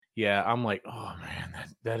Yeah, I'm like, oh man,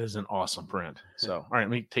 that is an awesome print. So, all right, let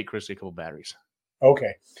me take Christy a couple batteries.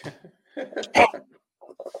 Okay.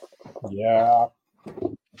 Yeah.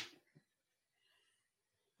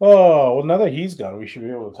 Oh, well, now that he's gone, we should be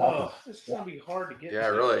able to talk about This is gonna be hard to get. Yeah,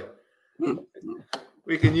 really.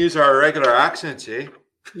 We can use our regular accents, eh?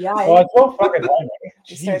 Yeah, Well, it's so fucking hard.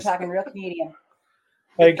 just start Jeez. talking real Canadian.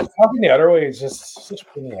 Like, talking the other way is just such a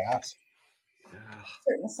pain in the ass.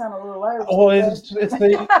 Starting to sound a little loud. Oh, it's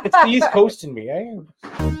the East Coast in me.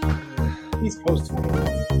 East Coast in me.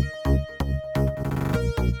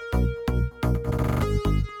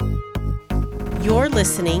 You're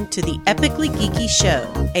listening to the Epically Geeky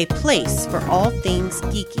Show, a place for all things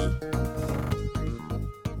geeky.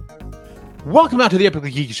 Welcome out to the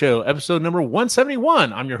Epically Geeky Show, episode number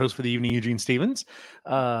 171. I'm your host for the evening, Eugene Stevens.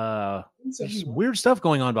 There's weird stuff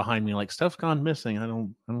going on behind me, like stuff gone missing. I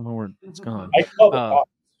don't know where it's gone. I'd call the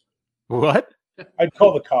cops. What? I'd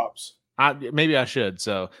call the cops. Maybe I should.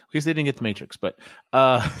 So at least they didn't get the Matrix. But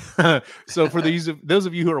so for those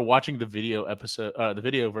of you who are watching the video episode, the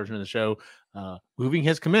video version of the show, moving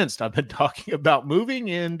has commenced. I've been talking about moving,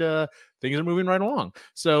 and things are moving right along.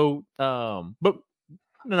 So, but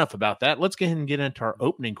enough about that. Let's go ahead and get into our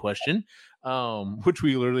opening question, which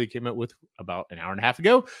we literally came up with about an hour and a half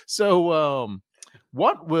ago. So,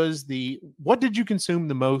 what did you consume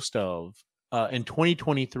the most of in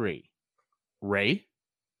 2023, Ray?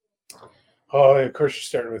 Oh, of course you're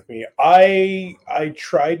starting with me. I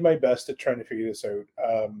tried my best at trying to figure this out.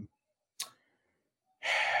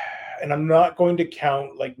 And I'm not going to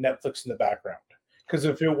count like Netflix in the background, because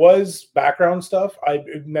if it was background stuff,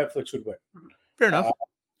 Netflix would win. Fair enough.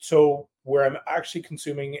 So where I'm actually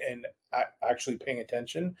consuming and actually paying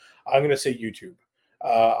attention, I'm going to say YouTube.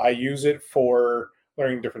 I use it for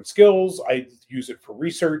learning different skills. I use it for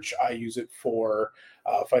research. I use it for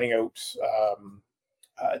finding out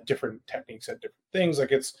different techniques at different things.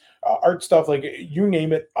 Like it's art stuff, like you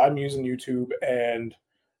name it, I'm using YouTube. And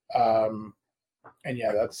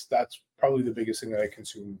yeah, that's probably the biggest thing that I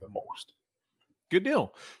consume the most. Good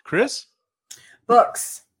deal. Chris?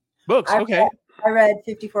 Books. Okay. I read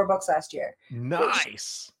 54 books last year.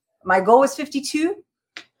 Nice. My goal was 52.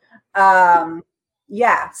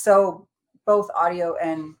 Yeah, so both audio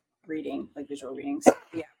and reading, like visual readings.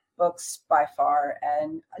 Yeah, books by far,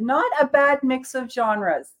 and not a bad mix of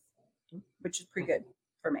genres, which is pretty good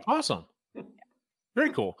for me. Awesome.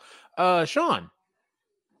 Very cool. Sean?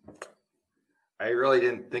 I really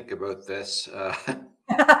didn't think about this.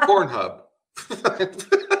 Pornhub.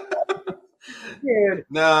 Dude.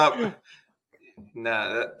 No,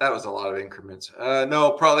 that was a lot of increments.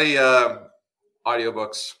 No, probably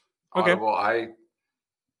audiobooks. Okay. Audible.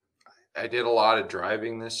 I did a lot of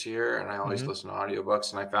driving this year, and I always listen to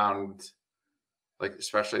audiobooks, and I found, like,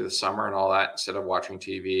 especially the summer and all that, instead of watching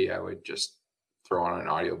TV, I would just throw on an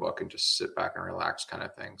audiobook and just sit back and relax kind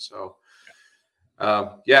of thing. So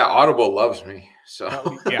yeah, Audible loves me.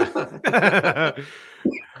 So yeah.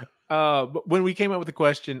 But when we came up with the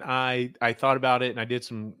question, I thought about it and I did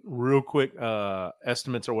some real quick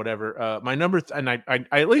estimates or whatever. My number and I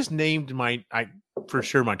at least named for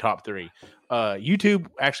sure my top three. YouTube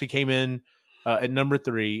actually came in at number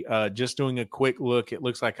 3. Just doing a quick look, it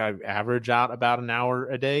looks like I average out about an hour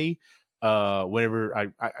a day. Whenever I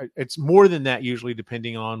it's more than that usually,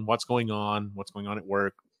 depending on what's going on at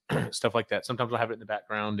work, stuff like that. Sometimes I'll have it in the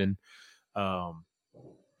background, and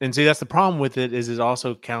see, that's the problem with it, is it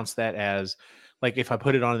also counts that as, like, if I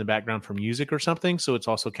put it on in the background for music or something, so it's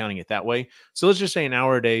also counting it that way. So let's just say an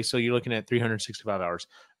hour a day. So you're looking at 365 hours.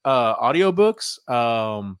 Audiobooks,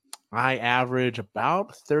 I average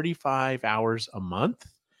about 35 hours a month.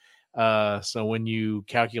 So when you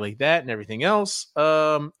calculate that and everything else,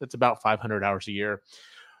 it's about 500 hours a year.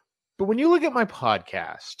 But when you look at my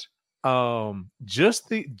podcast, just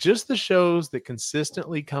the shows that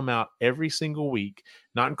consistently come out every single week,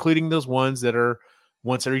 not including those ones that are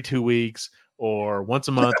once every 2 weeks or once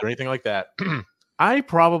a month or anything like that, I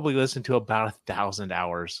probably listen to about 1,000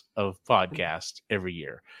 hours of podcast every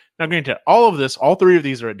year. Now, granted, all 3 of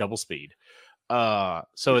these are at double speed, so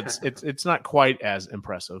it's not quite as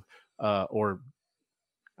impressive, or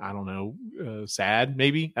I don't know, sad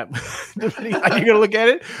maybe, depending on how you're gonna look at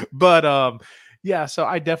it, but yeah, so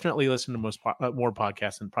I definitely listen to more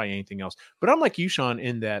podcasts than probably anything else. But I'm like you, Sean,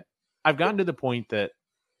 in that I've gotten to the point that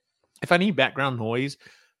if I need background noise,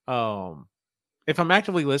 if I'm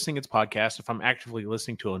actively listening, it's podcast. If I'm actively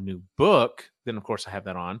listening to a new book, then of course I have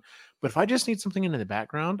that on. But if I just need something in the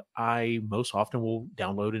background, I most often will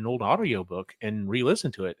download an old audiobook and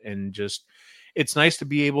re-listen to it. And just, it's nice to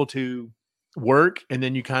be able to work, and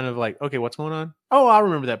then you kind of like, okay, what's going on? Oh, I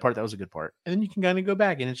remember that part. That was a good part. And then you can kind of go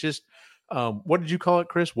back, and it's just, what did you call it,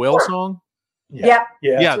 Chris? Whale song? Yeah.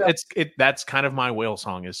 Yeah, that's kind of my whale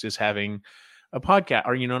song, is just having a podcast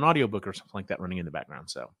or an audiobook or something like that running in the background.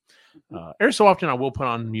 So every so often I will put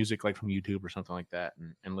on music like from YouTube or something like that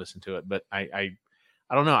and listen to it. But I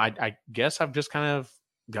don't know. I guess I've just kind of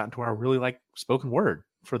gotten to where I really like spoken word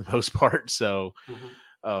for the most part. So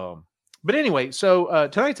but anyway, so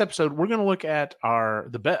tonight's episode, we're going to look at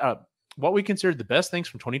what we consider the best things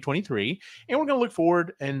from 2023, and we're going to look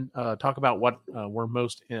forward and talk about what the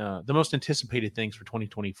most anticipated things for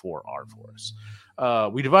 2024 are for us.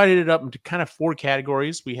 We divided it up into kind of 4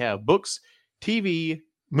 categories. We have books, TV,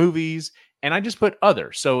 movies, and I just put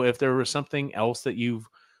other. So if there was something else that you've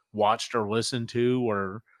watched or listened to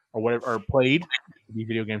or whatever, or played,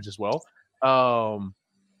 video games as well,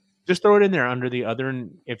 just throw it in there under the other.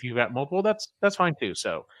 And if you've got multiple, that's fine too.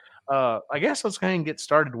 So I guess let's go ahead and get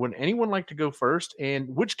started. Would anyone like to go first? And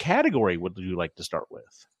which category would you like to start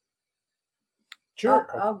with? Sure.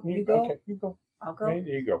 You go. Okay, you go. I'll go. There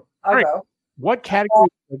you go. I'll Right. go. What category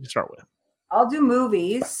would you like to start with? I'll do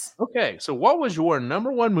movies. Okay, so what was your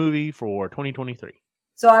number 1 movie for 2023?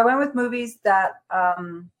 So I went with movies that I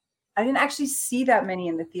didn't actually see that many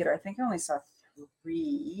in the theater. I think I only saw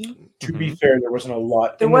 3. To be fair, there wasn't a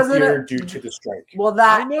lot There in wasn't the theater a- due to the strike. Well,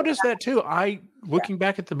 I noticed that too. Looking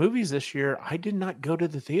back at the movies this year, I did not go to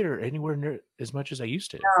the theater anywhere near as much as I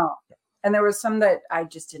used to. no. And there was some that I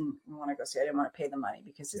just didn't want to go see. I didn't want to pay the money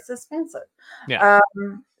because it's expensive. Yeah.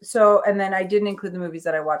 So, and then I didn't include the movies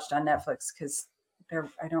that I watched on Netflix because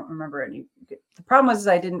I don't remember any. The problem was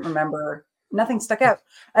I didn't remember. Nothing stuck out.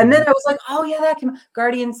 And then I was like, oh yeah, that came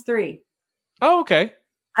Guardians 3. Oh, okay.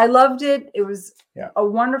 I loved it. It was Yeah. a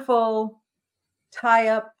wonderful tie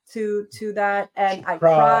up to that, and I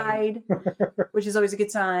Cried. cried, which is always a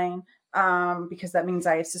good sign, because that means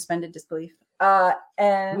I have suspended disbelief.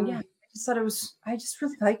 And yeah, I just thought I just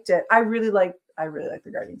really liked it. I really like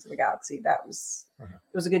the Guardians of the Galaxy. It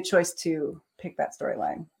was a good choice to pick that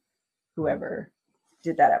storyline. Whoever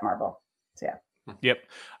did that at Marvel. So yeah. Yep.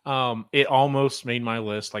 It almost made my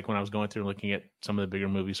list. Like when I was going through looking at some of the bigger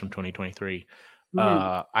movies from 2023,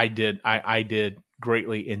 I did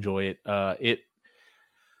greatly enjoy it.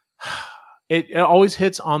 It always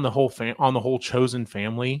hits on the whole chosen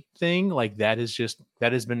family thing. Like that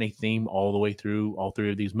has been a theme all the way through all 3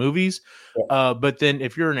 of these movies. Yeah. But then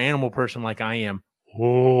if you're an animal person like I am,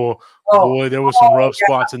 boy, there was some rough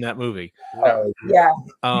spots in that movie. Yeah.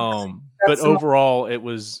 But overall, it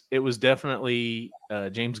was definitely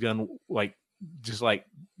James Gunn,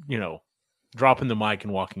 dropping the mic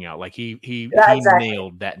and walking out. Like he exactly.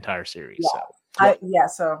 nailed that entire series. Yeah.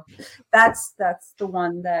 So. So that's the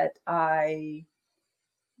one that I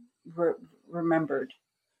remembered.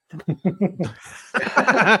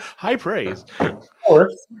 High praise. Of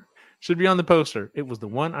course. Should be on the poster. It was the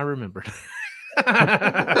one I remembered.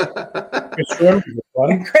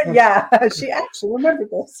 Yeah, she actually remembered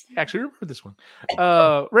this. This one.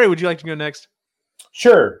 Ray, would you like to go next?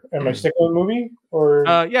 Sure. Am I sticking with movie or?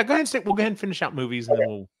 Yeah, go ahead and we'll go ahead and finish out movies, and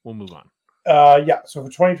then we'll move on. Yeah. So for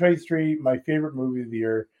 2023, my favorite movie of the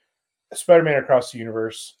year, Spider-Man Across the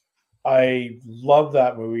Universe. I love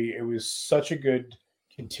that movie. It was such a good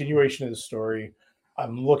continuation of the story.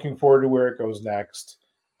 I'm looking forward to where it goes next.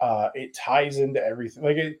 It ties into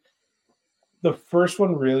everything. The first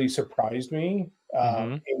one really surprised me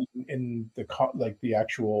in the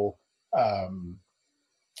actual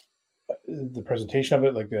the presentation of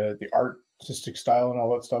it, like the artistic style and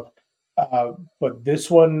all that stuff. But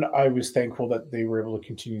this one, I was thankful that they were able to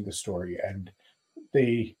continue the story, and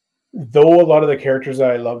though a lot of the characters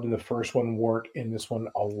that I loved in the first one weren't in this one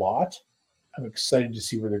a lot, I'm excited to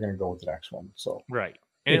see where they're going to go with the next one. So right,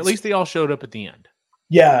 and at least they all showed up at the end.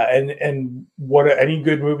 Yeah, and what any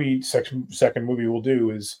good movie second movie will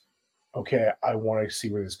do is, okay, I want to see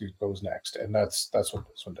where this goes next, and that's what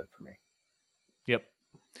this one did for me. Yep.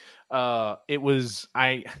 It was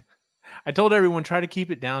I told everyone, try to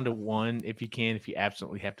keep it down to 1 if you can. If you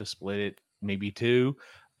absolutely have to split it, maybe 2.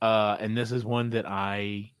 And this is one that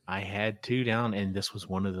I had 2 down, and this was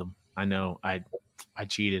one of them. I know I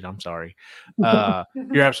cheated. I'm sorry.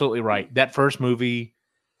 You're absolutely right. That first movie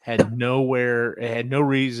had no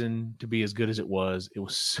reason to be as good as it was. It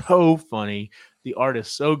was so funny. The art is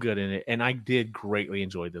so good in it, and I did greatly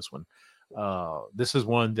enjoy this one. This is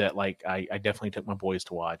one that I definitely took my boys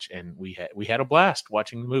to watch, and we had a blast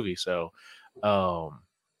watching the movie. So the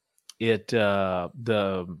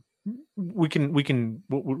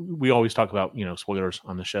we always talk about, spoilers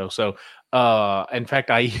on the show. So in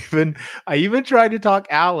fact, I even tried to talk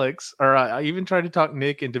Alex, or I even tried to talk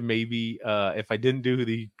Nick into maybe if I didn't do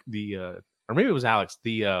the or maybe it was Alex,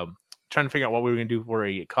 the trying to figure out what we were going to do for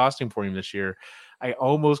a costume for him this year. I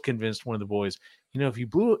almost convinced one of the boys, if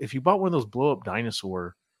you bought one of those blow up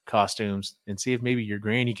dinosaur costumes and see if maybe your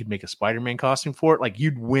granny could make a Spider-Man costume for it, like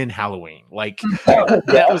you'd win Halloween. Like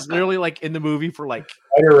that was literally like in the movie for like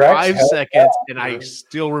 5 seconds, and I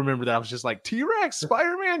still remember that. I was just like, T-Rex,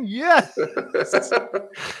 Spider-Man, yes.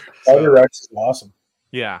 Spider-Rex is awesome.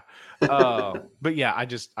 Yeah. But yeah,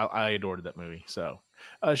 I adored that movie. So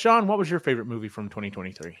Sean, what was your favorite movie from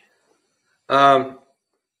 2023? Like,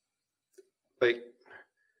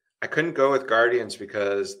 I couldn't go with Guardians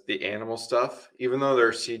because the animal stuff, even though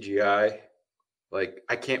they're CGI, like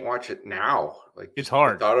I can't watch it now. Like it's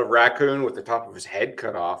hard. The thought of raccoon with the top of his head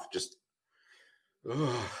cut off, just.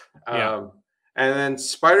 Yeah. And then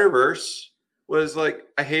Spider-Verse was like,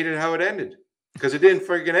 I hated how it ended because it didn't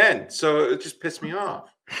freaking end, so it just pissed me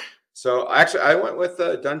off. So actually, I went with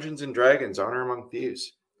Dungeons and Dragons: Honor Among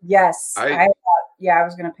Thieves. Yes, I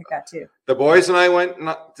was going to pick that too. The boys and I went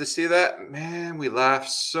to see that. Man, we laughed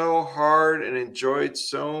so hard and enjoyed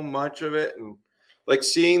so much of it, and like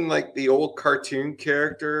seeing like the old cartoon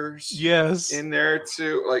characters, in there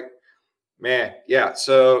too. Like, man, yeah.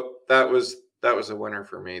 So that was a winner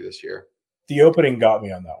for me this year. The opening got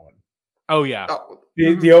me on that one. Oh yeah,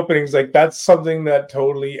 the opening's like that's something that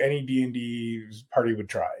totally any D&D party would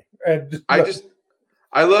try. And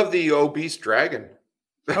I love the obese dragon.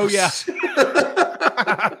 Oh yeah.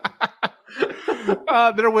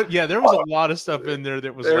 There was a lot of stuff in there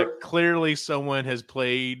that was like clearly someone has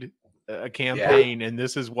played a campaign, and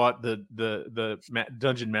this is what the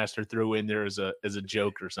dungeon master threw in there as a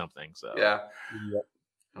joke or something. So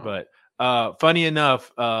but funny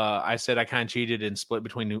enough, I said I kind of cheated and split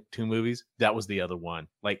between 2 movies. That was the other one.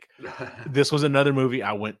 Like this was another movie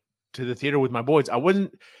I went to the theater with my boys.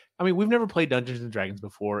 We've never played Dungeons and Dragons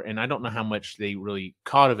before, and I don't know how much they really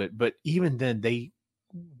caught of it, but even then they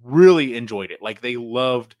really enjoyed it. Like they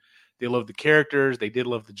loved the characters. They did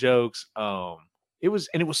love the jokes. It was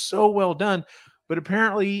so well done, but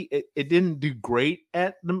apparently it didn't do great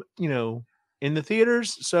at the, in the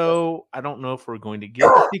theaters. So I don't know if we're going to get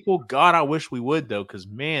a sequel. God, I wish we would though. Cause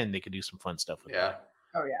man, they could do some fun stuff with that.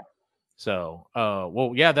 Oh yeah. So,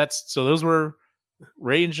 those were,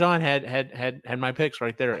 Ray and Sean had my picks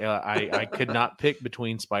right there. I could not pick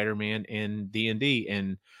between Spider-Man and D&D.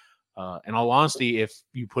 And in all honesty, if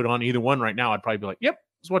you put on either one right now, I'd probably be like, yep,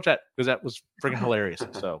 let's watch that because that was freaking hilarious.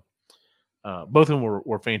 So both of them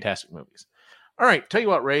were fantastic movies. All right, tell you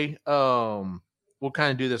what, Ray, we'll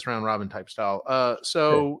kind of do this round robin type style.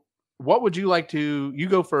 So what would you like to, you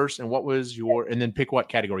go first, and what was and then pick what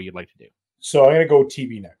category you'd like to do. So I'm going to go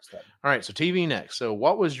TV next then. All right, so TV next. So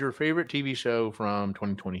what was your favorite TV show from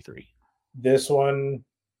 2023? This one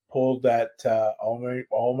pulled that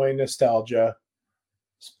all my nostalgia.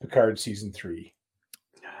 Picard season 3.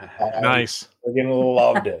 Nice. I again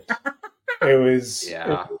loved it. It was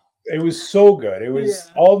it was so good. It was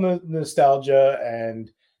all nostalgia,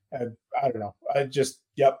 and I don't know. I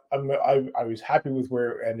was happy with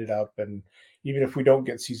where it ended up, and even if we don't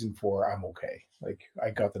get season 4, I'm okay. Like I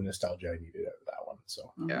got the nostalgia I needed out of that one.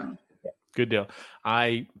 So yeah. Good deal.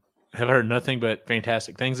 I have heard nothing but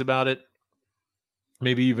fantastic things about it.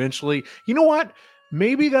 Maybe eventually, you know what?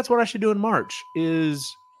 Maybe that's what I should do in March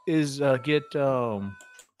is get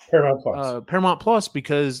Paramount Plus,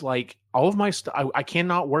 because like all of my stuff, I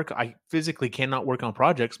cannot work. I physically cannot work on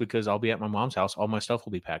projects because I'll be at my mom's house. All my stuff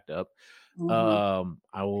will be packed up. I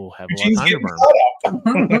will have a lot of time to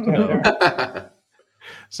burn.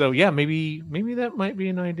 So yeah, maybe that might be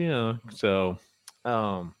an idea. So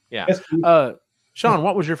Sean,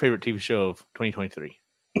 what was your favorite TV show of 2023?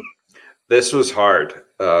 This was hard.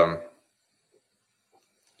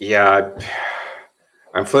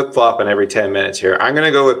 I'm flip-flopping every 10 minutes here. I'm going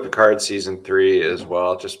to go with Picard season 3 as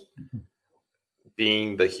well, just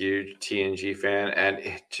being the huge TNG fan, and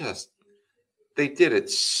they did it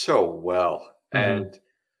so well. And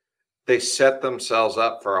they set themselves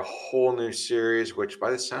up for a whole new series, which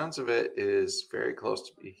by the sounds of it is very close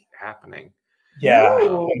to be happening. Yeah,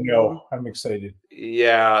 I know. I'm excited.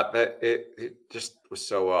 Yeah, that it just was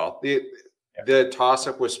so well. The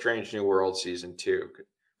toss-up was Strange New World season 2.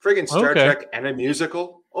 Friggin' Star Trek and a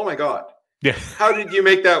musical. Oh my God. Yeah. How did you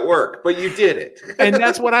make that work? But you did it. And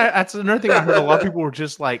that's another thing I heard. A lot of people were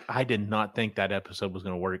just like, I did not think that episode was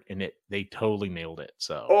going to work. And they totally nailed it.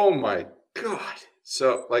 So, oh my God.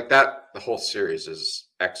 So like that, the whole series is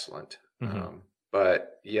excellent.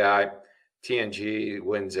 But yeah, TNG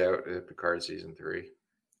wins out at Picard season 3.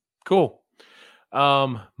 Cool.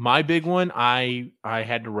 My big one, I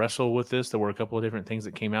had to wrestle with this. There were a couple of different things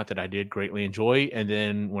that came out that I did greatly enjoy. And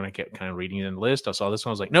then when I kept kind of reading in the list, I saw this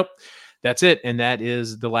one. I was like, nope, that's it. And that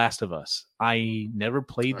is The Last of Us. I never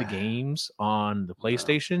played the games on the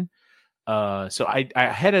PlayStation. So I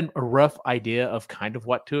had a rough idea of kind of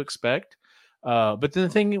what to expect. But then the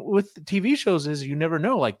thing with the TV shows is you never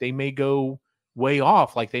know, like they may go way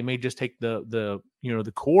off. Like they may just take the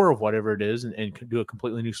core of whatever it is and do a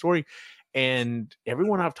completely new story. And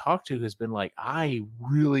everyone I've talked to has been like, I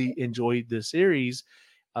really enjoyed this series.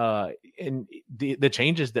 And the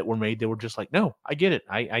changes that were made, they were just like, no, I get it.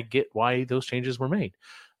 I get why those changes were made.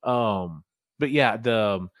 But yeah,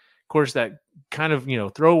 of course, that kind of,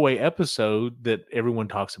 throwaway episode that everyone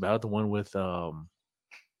talks about, the one with,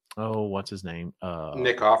 what's his name?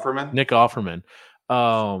 Nick Offerman. Nick Offerman.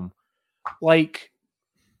 Like,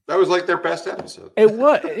 that was like their best episode. It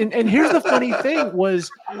was. And here's the funny thing was,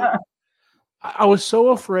 I was so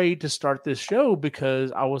afraid to start this show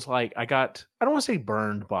because I was like, I don't want to say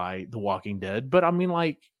burned by The Walking Dead, but I mean,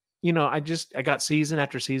 like, I got season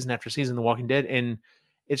after season after season of The Walking Dead. And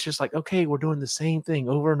it's just like, okay, we're doing the same thing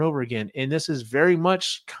over and over again. And this is very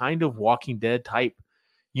much kind of Walking Dead type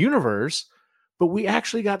universe, but we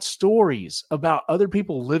actually got stories about other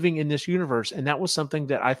people living in this universe. And that was something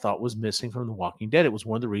that I thought was missing from The Walking Dead. It was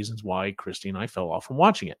one of the reasons why Christy and I fell off from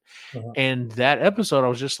watching it. Uh-huh. And that episode, I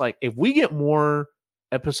was just like, if we get more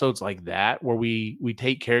episodes like that, where we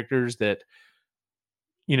take characters that,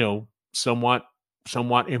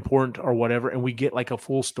 somewhat important or whatever, and we get like a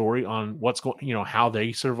full story on what's going, how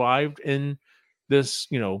they survived in this,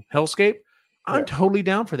 hellscape, I'm totally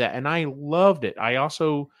down for that. And I loved it. I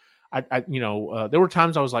also, there were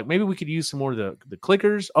times I was like, maybe we could use some more of the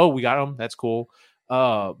clickers. Oh, we got them. That's cool.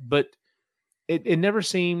 But it never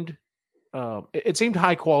seemed, it seemed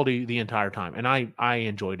high quality the entire time. And I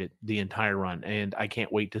enjoyed it the entire run. And I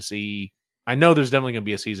can't wait to see, I know there's definitely going to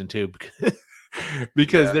be a season 2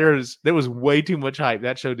 because there was way too much hype.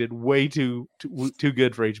 That show did way too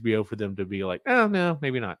good for HBO for them to be like, oh no,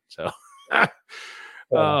 maybe not. So,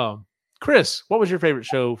 Chris, what was your favorite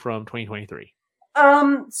show from 2023?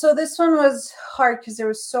 So this one was hard because there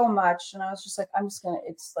was so much, and I was just like,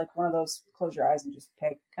 it's like one of those close your eyes and just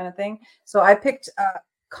pick kind of thing. So I picked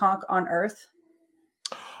Conk on Earth.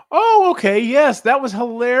 Oh, okay. Yes, that was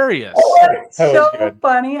hilarious. It's so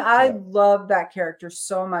funny. I love that character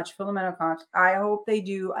so much. Philomeno Conk. I hope they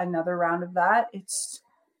do another round of that.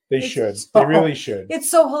 They really should.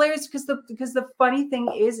 It's so hilarious because the funny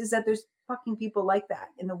thing is that there's fucking people like that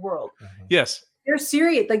in the world. Yes. They're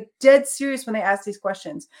serious, like dead serious when they ask these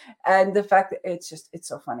questions. And the fact that it's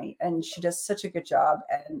so funny. And she does such a good job.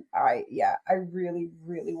 And I really,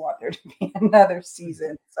 really want there to be another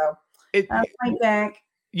season. So that's my pick.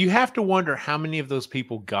 You have to wonder how many of those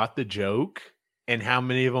people got the joke and how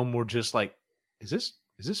many of them were just like, is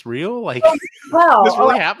this real? Like, is this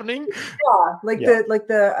really happening? Yeah.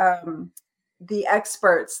 The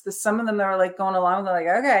experts, some of them that are like going along, they're like,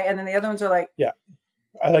 okay. And then the other ones are like, yeah.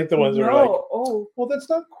 I like the ones that are like, well, that's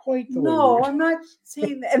not quite the way. No, I'm not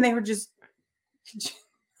saying that. And they were just, it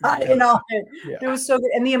was so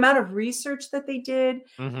good. And the amount of research that they did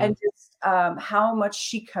and just how much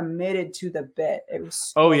she committed to the bit. It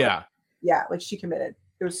was like she committed.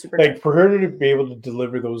 It was super like good. For her to be able to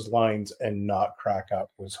deliver those lines and not crack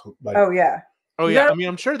up was like, Oh yeah. I mean,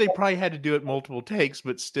 I'm sure they probably had to do it multiple takes,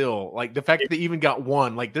 but still, like the fact that they even got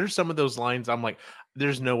one, like there's some of those lines I'm like,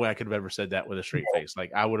 there's no way I could have ever said that with a straight face.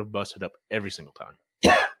 Like I would have busted up every single time.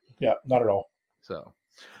 Yeah, not at all. So,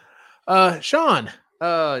 Sean,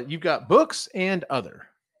 you've got books and other.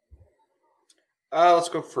 Let's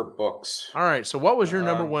go for books. All right. So what was your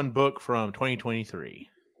number one book from 2023?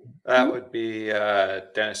 That would be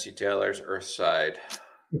Dennis C. Taylor's Earthside.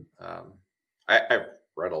 I've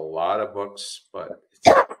read a lot of books, but it's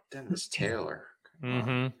Dennis Taylor.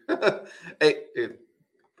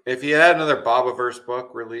 If you had another Bobaverse book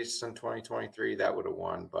released in 2023, that would have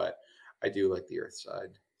won. But I do like the Earthside.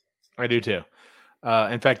 I do too.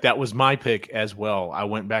 In fact, that was my pick as well. I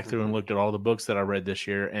went back through and looked at all the books that I read this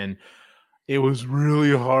year, and it was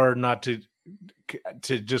really hard not to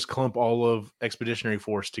just clump all of Expeditionary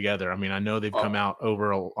Force together. I mean, I know they've come out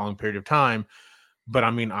over a long period of time, but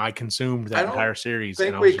I mean, I consumed that entire series.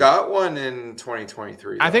 I think we got one in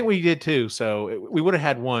 2023. I think we did too. So we would have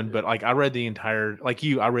had one, but like I read the entire,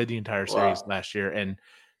 I read the entire series last year, and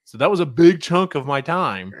so that was a big chunk of my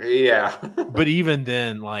time. Yeah. But even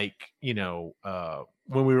then, like, when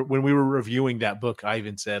we were reviewing that book, I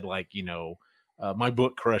even said my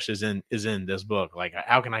book crush is in this book. Like,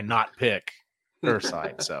 how can I not pick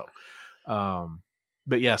Earthside? So,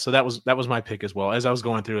 But yeah, so that was my pick as well. As I was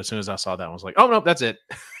going through, as soon as I saw that, I was like, oh no, that's it.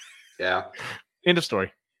 Yeah. End of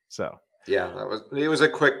story. So yeah, it was a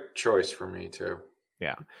quick choice for me too.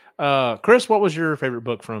 Yeah. Chris, what was your favorite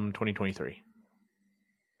book from 2023?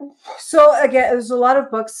 So again, there's a lot of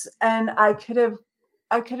books, and I could have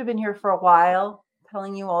been here for a while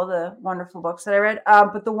telling you all the wonderful books that I read.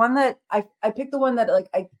 But the one that I picked, the one that like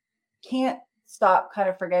I can't stop kind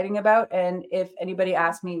of forgetting about. And if anybody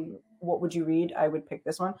asked me what would you read, I would pick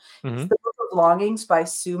this one. Mm-hmm. It's The Book of Longings by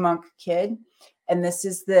Sue Monk Kidd, and this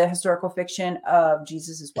is the historical fiction of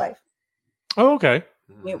Jesus's wife. Oh, okay.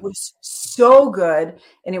 It was so good,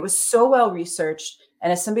 and it was so well researched.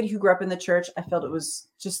 And as somebody who grew up in the church, I felt it was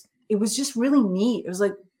just really neat. It was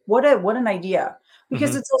like, what an idea,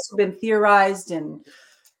 because it's also been theorized and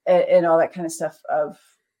all that kind of stuff of,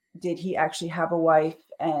 did he actually have a wife,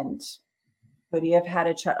 and would he have had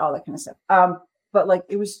a child, all that kind of stuff. But like,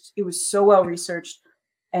 it was so well researched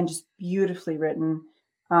and just beautifully written.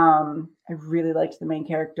 I really liked the main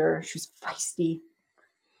character. She was feisty.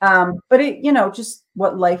 But it, just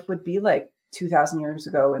what life would be like 2,000 years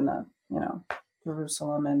ago in the,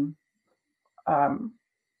 Jerusalem and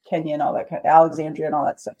Kenya and all that kind of Alexandria and all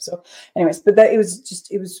that stuff. So anyways, but it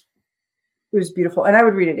was beautiful. And I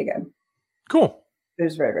would read it again. Cool. It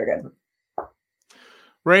was very, very good.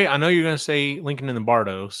 Ray, I know you're going to say Lincoln in the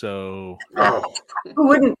Bardo, so. Who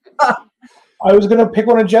wouldn't? I was going to pick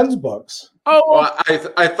one of Jen's books. Oh, well,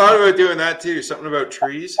 I thought about doing that too. Something about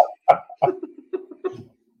trees.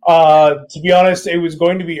 To be honest, it was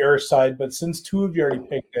going to be Earthside, but since two of you already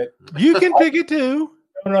picked it, you can pick it too.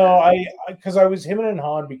 No, because I was him and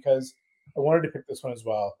Han because I wanted to pick this one as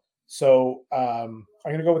well. So I'm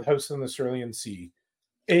going to go with House in the Cerulean Sea.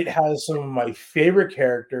 It has some of my favorite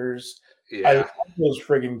characters. Yeah. I love those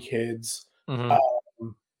friggin' kids,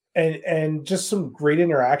 and just some great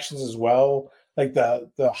interactions as well. Like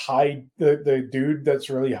the dude that's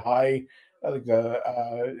really high. Like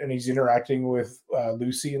and he's interacting with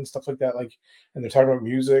Lucy and stuff like that. Like, and they're talking about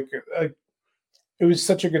music. It was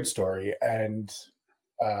such a good story, and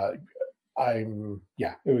it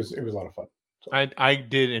was a lot of fun. So. I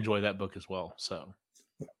did enjoy that book as well. So,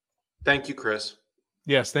 thank you, Chris.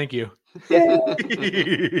 Yes, thank you.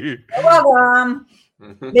 You're welcome.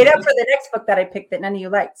 Made up for the next book that I picked that none of you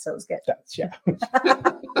liked, so it was good.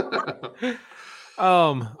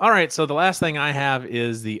 All right, so the last thing I have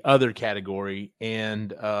is the other category,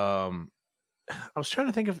 and I was trying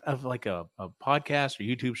to think of like a podcast or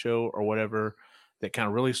YouTube show or whatever that kind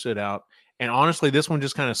of really stood out, and honestly this one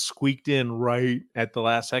just kind of squeaked in right at the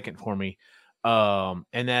last second for me,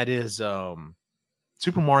 and that is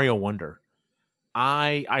Super Mario Wonder.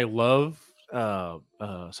 I love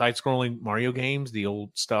side-scrolling Mario games, the old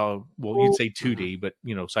style, well, you'd say 2D, but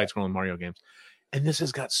side-scrolling Mario games. And this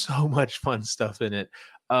has got so much fun stuff in it.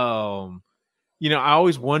 I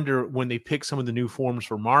always wonder when they pick some of the new forms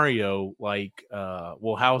for Mario, like,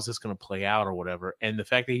 well, how is this going to play out or whatever? And the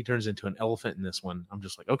fact that he turns into an elephant in this one, I'm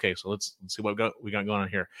just like, okay, so let's see what we got going on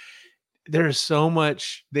here. There's so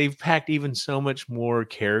much, they've packed even so much more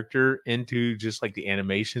character into just like the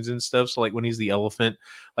animations and stuff. So like when he's the elephant,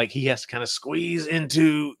 like he has to kind of squeeze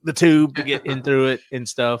into the tube to get in through it and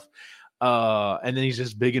stuff. And then he's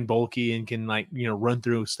just big and bulky and can run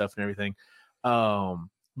through stuff and everything.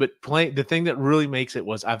 But the thing that really makes it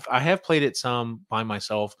was I have played it some by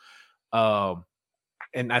myself.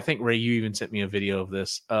 And I think Ray, you even sent me a video of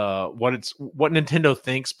this. What Nintendo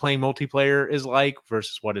thinks playing multiplayer is like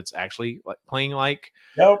versus what it's actually like playing like.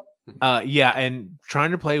 Nope. Yeah, and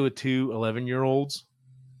trying to play with two 11-year-olds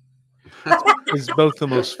is both the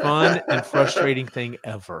most fun and frustrating thing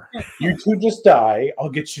ever. You two just die. I'll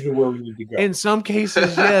get you to where we need to go. In some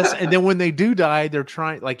cases, yes. And then when they do die, they're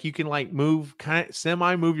trying, like, you can like move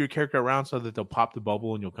move your character around so that they'll pop the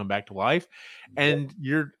bubble and you'll come back to life. And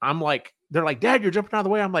they're like, Dad, you're jumping out of the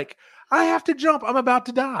way. I'm like, I have to jump. I'm about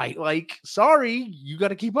to die. Like, sorry, you got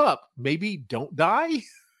to keep up. Maybe don't die.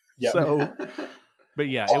 Yep. So, but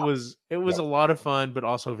yeah, it was a lot of fun, but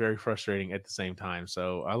also very frustrating at the same time.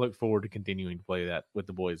 So I look forward to continuing to play that with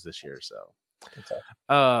the boys this year.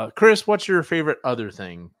 So, Chris, what's your favorite other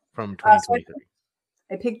thing from 2023?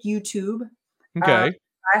 I picked YouTube. Okay.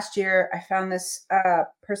 Last year, I found this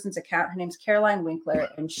person's account. Her name's Caroline Winkler,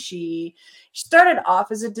 and she started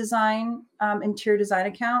off as a interior design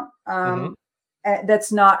account.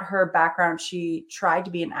 That's not her background. She tried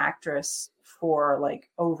to be an actress for like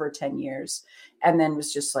over 10 years and then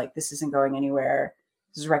was just like, this isn't going anywhere.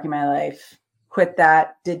 This is wrecking my life. Quit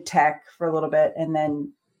that, did tech for a little bit, and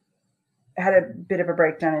then had a bit of a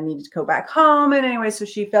breakdown and needed to go back home. And anyway, so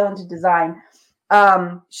she fell into design.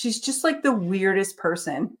 She's just like the weirdest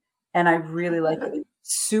person. and I really like it. It's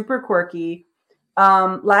super quirky.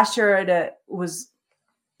 Last year it was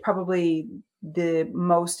probably the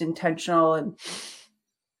most intentional and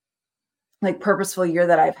like purposeful year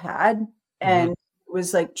that I've had, and it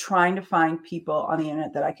was like trying to find people on the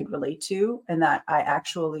internet that I could relate to and that I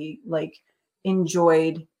actually like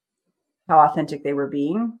enjoyed how authentic they were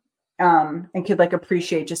being, and could like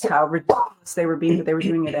appreciate just how ridiculous they were being, but they were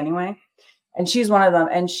doing it anyway. And she's one of them,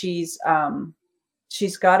 and she's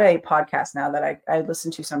got a podcast now that I listen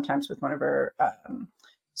to sometimes with one of her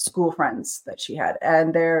school friends that she had,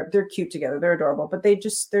 and they're cute together, they're adorable, but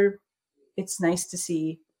it's nice to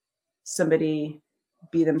see somebody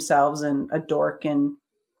be themselves and a dork and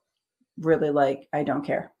really like, I don't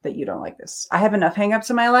care that you don't like this. I have enough hangups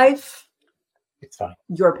in my life. It's fine.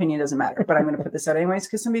 Your opinion doesn't matter, but I'm going to put this out anyways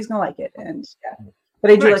because somebody's going to like it. And yeah, but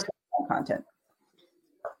I do like content.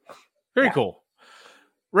 Very cool.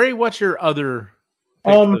 Ray, what's your other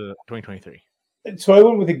pick for the 2023? So I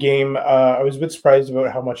went with a game. I was a bit surprised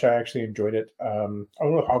about how much I actually enjoyed it. I went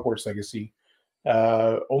with Hogwarts Legacy,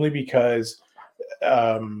 only because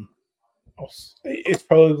it's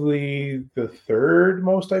probably the third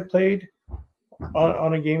most I played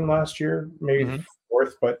on a game last year, maybe the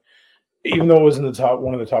fourth. But even though it was in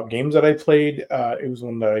one of the top games that I played, it was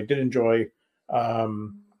one that I did enjoy.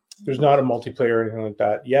 There's not a multiplayer or anything like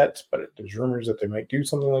that yet, but there's rumors that they might do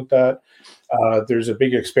something like that. There's a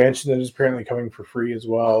big expansion that is apparently coming for free as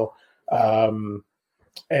well. And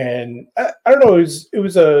I don't know, it's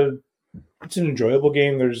an enjoyable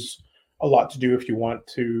game. There's a lot to do if you want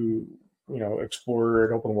to, explore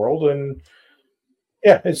an open world, and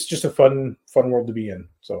yeah, it's just a fun world to be in.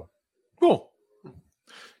 So cool.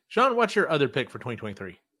 Sean, what's your other pick for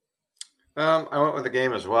 2023? I went with a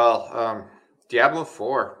game as well. Diablo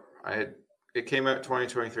 4. It came out in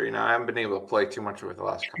 2023. Now I haven't been able to play too much of it the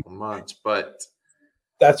last couple of months, but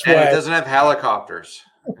that's why it doesn't have helicopters.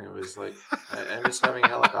 It was like I miss having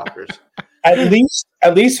helicopters. At least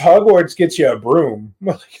Hogwarts gets you a broom.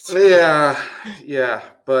 yeah,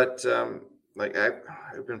 but like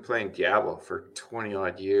I've been playing Diablo for 20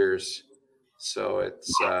 odd years, so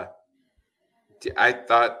it's I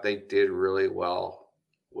thought they did really well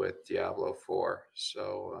with Diablo 4.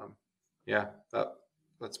 So yeah,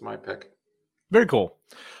 that's my pick. Very cool.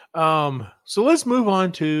 So let's move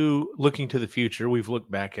on to looking to the future. We've looked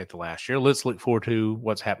back at the last year. Let's look forward to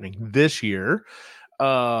what's happening this year.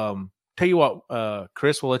 Tell you what,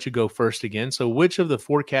 Chris, we'll let you go first again. So which of the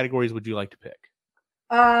 4 categories would you like to pick?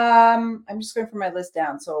 I'm just going for my list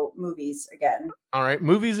down. So movies again. All right.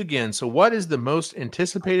 Movies again. So what is the most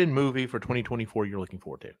anticipated movie for 2024 you're looking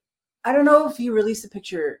forward to? I don't know if you released a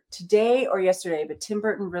picture today or yesterday, but Tim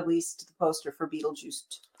Burton released the poster for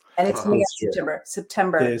Beetlejuice. And it's coming out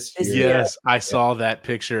September. This year. Yes, I saw that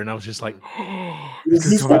picture and I was just like,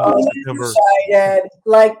 excited.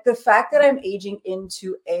 Like the fact that I'm aging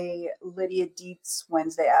into a Lydia Dietz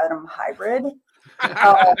Wednesday Adam hybrid.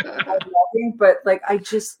 I'm loving, but like it's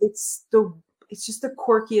just the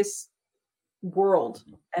quirkiest world.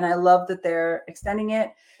 And I love that they're extending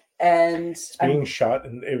it. And it's being shot,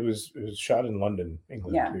 and it was shot in London,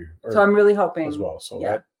 England too. So I'm really hoping as well. So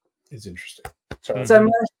that is interesting. Sorry. So I'm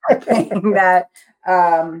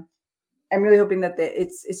really hoping that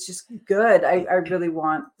it's just good. I really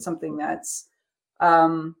want something that's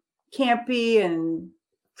campy and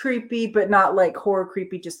creepy, but not like horror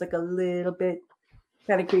creepy, just like a little bit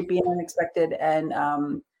kind of creepy and unexpected. And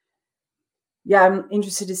I'm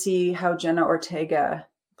interested to see how Jenna Ortega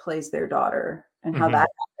plays their daughter and how that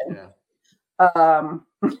happened.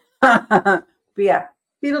 But yeah,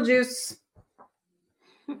 Beetlejuice.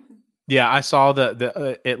 Yeah, I saw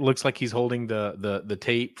the it looks like he's holding the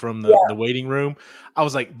tape from the waiting room. I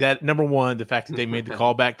was like, that number one, the fact that they made the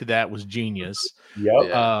callback to that was genius.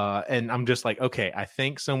 Yep. And I'm just like, okay, I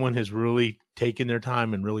think someone has really taken their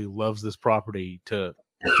time and really loves this property to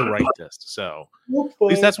write this. So at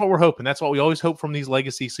least that's what we're hoping. That's what we always hope from these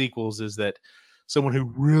legacy sequels, is that someone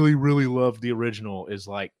who really, really loved the original is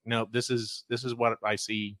like, no, this is what I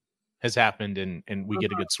see has happened, and we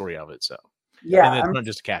get a good story out of it. So and it's not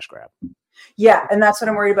just a cash grab. Yeah, and that's what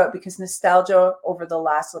I'm worried about, because nostalgia over the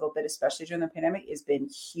last little bit, especially during the pandemic, has been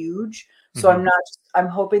huge. So I'm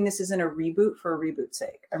hoping this isn't a reboot for a reboot's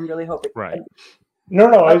sake. I'm really hoping. Right.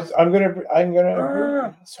 No, I'm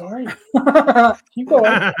gonna sorry. Keep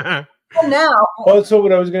going. Now. Well, so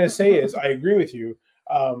what I was gonna say is I agree with you.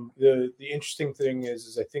 The interesting thing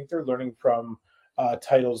is I think they're learning from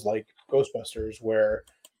titles like Ghostbusters, where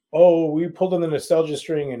we pulled on the nostalgia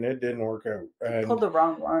string and it didn't work out. And pulled the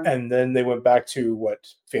wrong one. And then they went back to what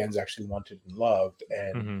fans actually wanted and loved,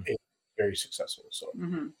 and it's very successful. So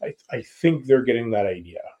I think they're getting that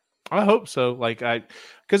idea. I hope so.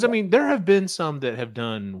 Because I mean, there have been some that have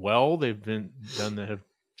done well. They've been done that have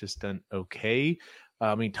just done okay.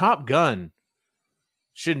 I mean, Top Gun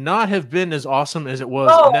should not have been as awesome as it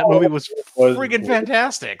was, and that movie was friggin'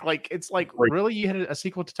 fantastic. Like, it's like, really, you had a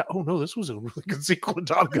sequel to Top? Oh no, this was a really good sequel to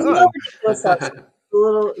Top Gun. It's a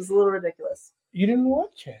little ridiculous. You didn't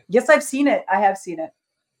watch it? Yes, I've seen it. I have seen it.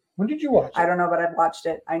 When did you watch it? I don't know, but I've watched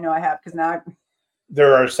it. I know I have because now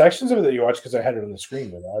there are sections of it that you watch because I had it on the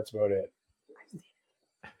screen, but that's about it.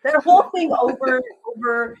 That whole thing over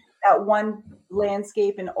that one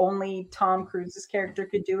landscape, and only Tom Cruise's character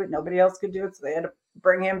could do it. Nobody else could do it, so they had to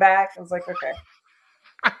bring him back. I was like, okay.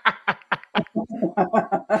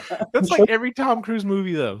 That's like every Tom Cruise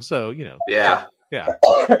movie, though. So Yeah.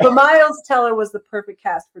 But Miles Teller was the perfect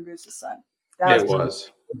cast for Goose's son. It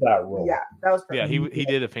was. That role. Yeah, that was perfect. Yeah, he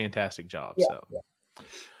did a fantastic job. Yeah. So,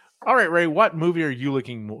 all right, Ray, what movie are you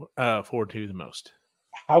looking forward to the most?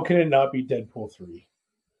 How can it not be Deadpool 3?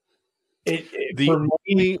 The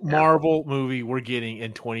only Marvel movie we're getting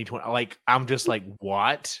in 2020. Like, I'm just like,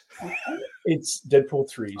 what? It's Deadpool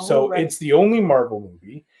 3. Oh, so right. it's the only Marvel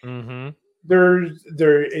movie. Mm-hmm.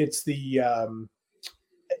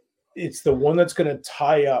 It's the one that's going to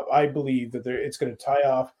tie up. I believe that it's going to tie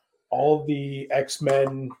off all of the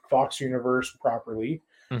X-Men Fox universe properly.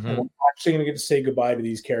 Mm-hmm. And we're actually going to get to say goodbye to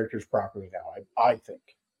these characters properly now, I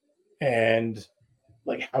think. And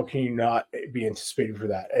like, how can you not be anticipated for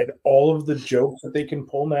that? And all of the jokes that they can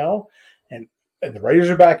pull now, and the writers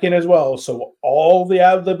are back in as well. So all the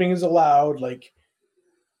ad-libbing is allowed. Like,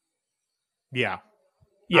 yeah.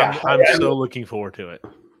 I'm so looking forward to it.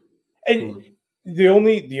 And the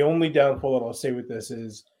only downfall that I'll say with this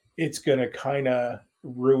is it's going to kind of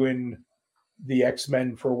ruin the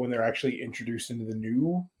X-Men for when they're actually introduced into the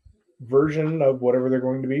new version of whatever they're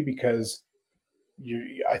going to be, because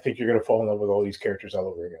I think you're going to fall in love with all these characters all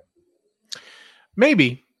over again.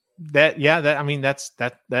 Maybe that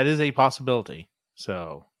is a possibility.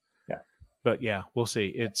 So yeah, but yeah, we'll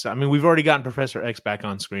see. We've already gotten Professor X back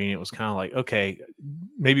on screen. It was kind of like, okay,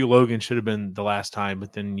 maybe Logan should have been the last time,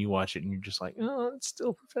 but then you watch it and you're just like, oh, it's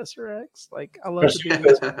still Professor X. Like, I love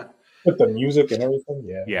it. With the music and everything.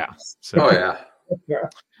 Yeah. So, yeah.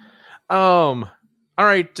 All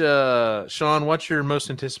right, Sean, what's your most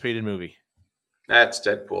anticipated movie? That's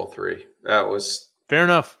Deadpool 3. That was fair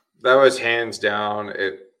enough. That was hands down.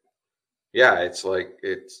 It's like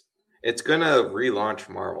it's gonna relaunch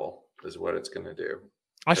Marvel is what it's gonna do.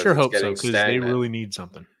 I sure hope so, because they really need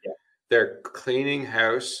something. Yeah. They're cleaning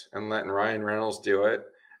house and letting Ryan Reynolds do it,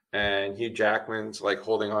 and Hugh Jackman's like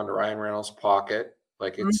holding on to Ryan Reynolds' pocket.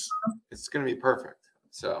 Like it's gonna be perfect.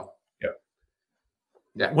 So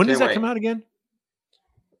yeah. When does that come out again?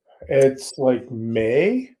 It's like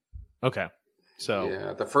May. Okay. So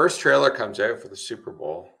yeah, the first trailer comes out for the Super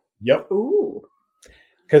Bowl. Yep. Ooh.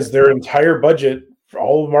 Because their entire budget,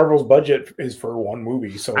 all of Marvel's budget, is for one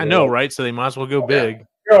movie. So I know, right? So they might as well go big.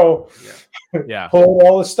 Go. Yeah. Pull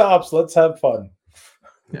all the stops. Let's have fun.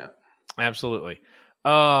 Yeah. Absolutely.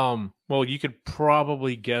 Well, you could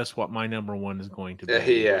probably guess what my number one is going to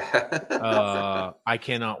be. Yeah. I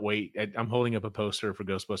cannot wait. I'm holding up a poster for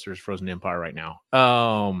Ghostbusters Frozen Empire right now.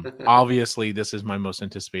 Obviously, this is my most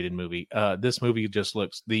anticipated movie. This movie just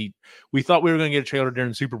looks we thought we were going to get a trailer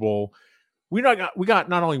during the Super Bowl. We got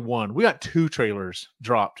not only one, we got two trailers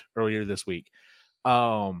dropped earlier this week.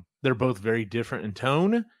 They're both very different in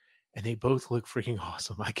tone, and they both look freaking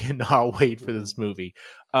awesome. I cannot wait for this movie.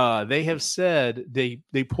 They have said they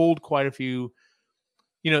pulled quite a few.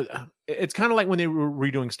 It's kind of like when they were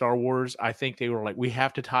redoing Star Wars. I think they were like, we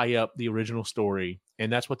have to tie up the original story,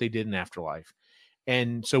 and that's what they did in Afterlife.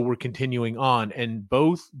 And so we're continuing on. And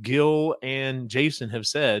both Gil and Jason have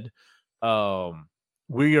said,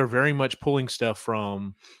 we are very much pulling stuff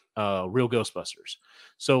from real Ghostbusters.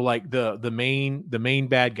 So like the main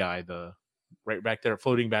bad guy, the right back there,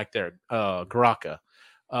 floating back there, Garaka,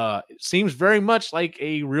 seems very much like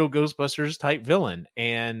a real Ghostbusters type villain.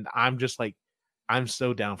 And I'm just like, I'm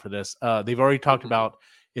so down for this. They've already talked about,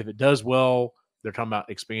 if it does well, they're talking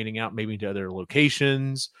about expanding out maybe to other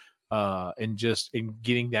locations, and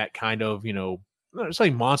getting that kind of, not say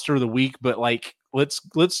monster of the week, but like, let's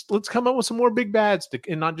come up with some more big bads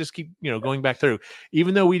and not just keep, going back through,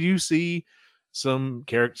 even though we do see some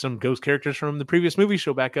ghost characters from the previous movie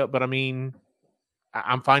show back up. But I mean,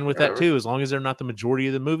 I'm fine with that too. As long as they're not the majority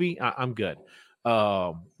of the movie, I'm good.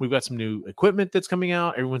 We've got some new equipment that's coming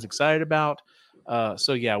out. Everyone's excited about.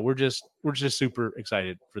 So yeah, we're just super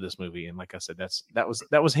excited for this movie. And like I said, that was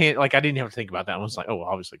like, I didn't have to think about that. I was like, oh,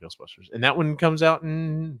 obviously Ghostbusters, and that one comes out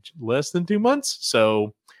in less than 2 months.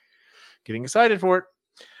 So getting excited for it.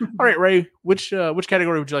 All right, Ray, which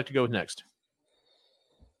category would you like to go with next?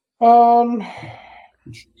 Well,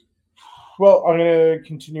 I'm going to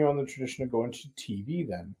continue on the tradition of going to TV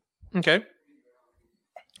then. Okay.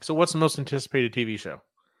 So what's the most anticipated TV show?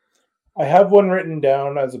 I have one written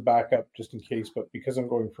down as a backup just in case, but because I'm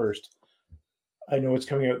going first, I know it's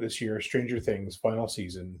coming out this year. Stranger Things final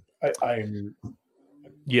season. I'm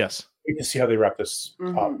Yes. waiting to see how they wrap this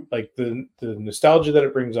up. Like the nostalgia that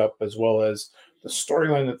it brings up, as well as the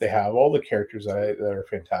storyline that they have, all the characters that are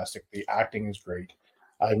fantastic. The acting is great.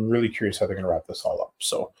 I'm really curious how they're going to wrap this all up.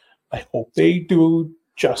 So I hope they do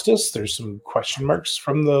justice. There's some question marks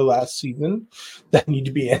from the last season that need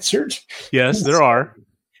to be answered. Yes, there are.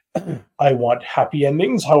 I want happy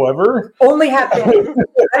endings, however. Only happy endings.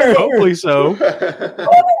 Hopefully so. All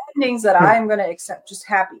the endings that I'm going to accept, just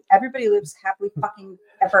happy. Everybody lives happily fucking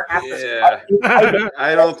ever after. Yeah.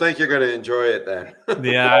 I don't think you're going to enjoy it then.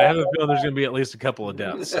 Yeah, I have a feeling there's going to be at least a couple of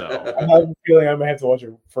deaths. So I have a feeling I might have to watch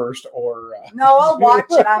it first or... No, I'll watch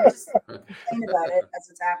it. I'm just thinking about it as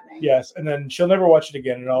it's happening. Yes, and then she'll never watch it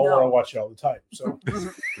again, and I'll want to watch it all the time. So,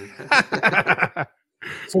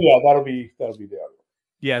 so yeah, that'll be the other.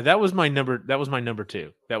 yeah, that was my number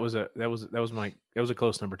 2. That was a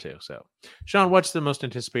close number 2. So, Sean, what's the most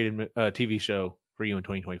anticipated TV show for you in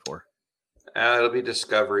 2024? It'll be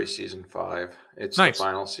Discovery season 5. It's nice. The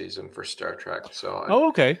final season for Star Trek. So,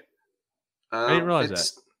 okay. I didn't realize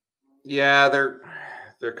that. Yeah,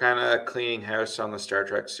 they're kind of cleaning house on the Star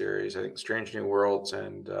Trek series. I think Strange New Worlds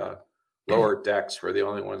and Lower Decks were the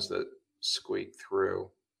only ones that squeaked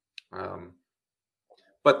through.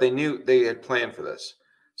 But they knew they had planned for this.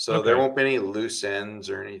 So there won't be any loose ends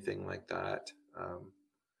or anything like that.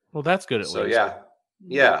 Well, that's good at least. So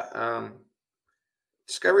yeah.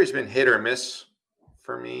 Discovery's been hit or miss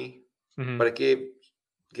for me, but it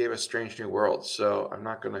gave us Strange New Worlds, so I'm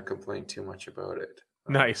not going to complain too much about it.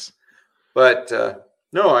 Nice. But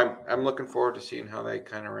no, I'm looking forward to seeing how they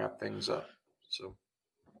kind of wrap things up. So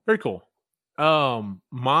very cool.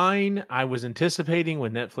 Mine, I was anticipating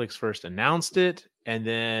when Netflix first announced it, and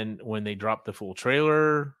then when they dropped the full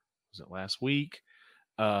trailer, was it last week?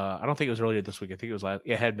 I don't think it was earlier this week. I think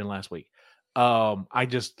it had been last week. I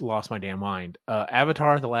just lost my damn mind.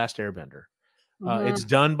 Avatar: The Last Airbender. It's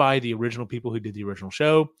done by the original people who did the original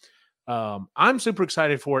show. I'm super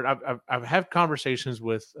excited for it. I've had conversations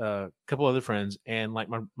with a couple other friends, and like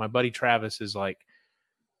my buddy Travis is like,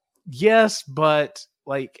 yes, but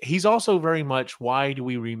like he's also very much, why do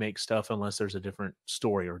we remake stuff unless there's a different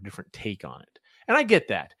story or a different take on it? And I get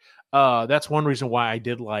that. That's one reason why I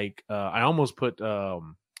did like. I almost put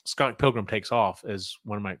Scott Pilgrim Takes Off as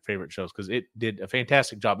one of my favorite shows because it did a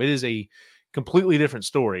fantastic job. It is a completely different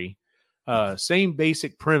story, same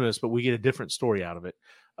basic premise, but we get a different story out of it.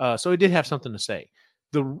 So it did have something to say.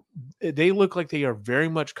 They look like they are very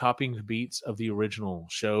much copying the beats of the original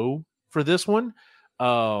show for this one.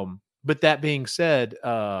 But that being said,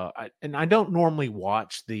 I don't normally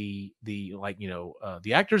watch the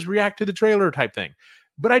actors react to the trailer type thing,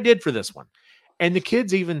 but I did for this one. And the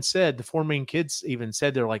kids even said, the 4 main kids even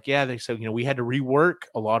said, they're like, yeah, they said, we had to rework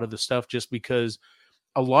a lot of the stuff just because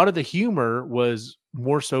a lot of the humor was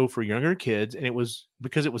more so for younger kids. And it was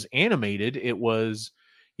because it was animated. It was,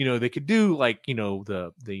 they could do like,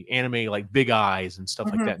 the anime, like Big Eyes and stuff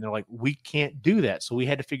like that. And they're like, we can't do that. So we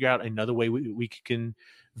had to figure out another way we can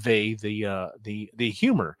convey the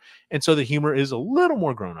humor. And so the humor is a little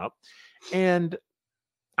more grown up. And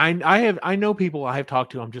I know people I have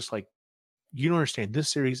talked to, I'm just like, you don't understand. This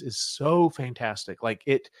series is so fantastic. Like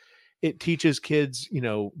it teaches kids,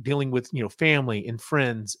 dealing with, family and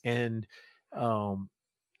friends and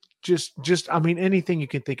just, I mean, anything you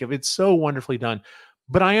can think of. It's so wonderfully done.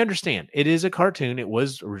 But I understand it is a cartoon. It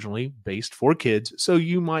was originally based for kids. So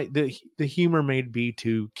you might, the humor may be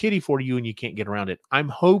too kiddie for you and you can't get around it. I'm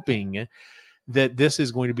hoping that this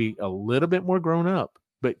is going to be a little bit more grown up,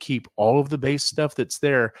 but keep all of the base stuff that's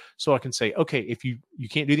there. So I can say, okay, if you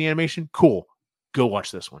can't do the animation, cool, go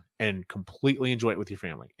watch this one and completely enjoy it with your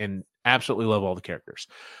family and absolutely love all the characters.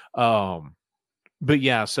 But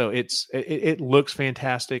yeah, so it looks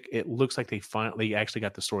fantastic. It looks like they actually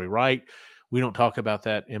got the story right. We don't talk about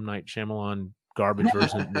that M. Night Shyamalan garbage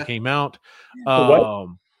version that came out.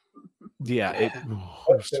 Yeah, it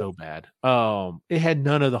was so bad. It had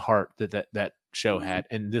none of the heart that show had,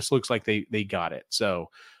 and this looks like they got it. So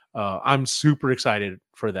I'm super excited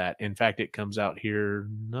for that. In fact, it comes out here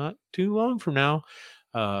not too long from now,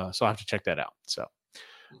 so I'll have to check that out. So,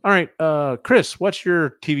 all right, Chris, what's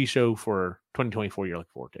your TV show for 2024 you're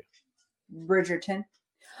looking forward to? Bridgerton.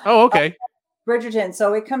 Oh, okay. Bridgerton.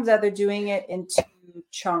 So it comes out, they're doing it in 2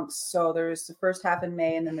 chunks. So there's the first half in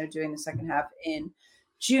May, and then they're doing the second half in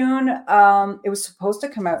June. It was supposed to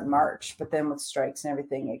come out in March, but then with strikes and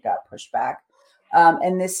everything, it got pushed back.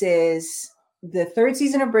 And this is the third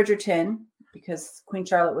season of Bridgerton, because Queen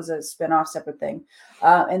Charlotte was a spin-off separate thing.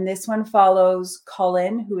 And this one follows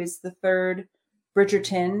Colin, who is the third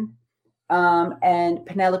Bridgerton, and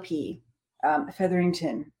Penelope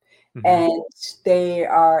Featherington. Mm-hmm.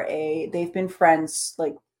 And they've been friends,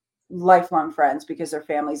 like lifelong friends, because their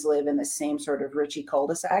families live in the same sort of Richie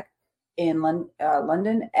cul-de-sac in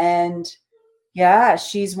London. And yeah,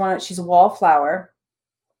 she's a wallflower.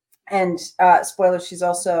 And spoiler, she's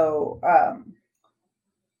also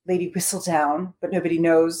Lady Whistledown, but nobody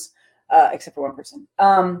knows except for one person.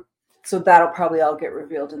 So that'll probably all get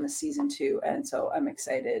revealed in the season 2. And so I'm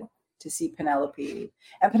excited to see Penelope.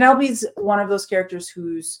 And Penelope's one of those characters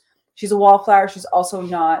she's a wallflower. She's also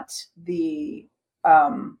not the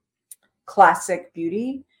classic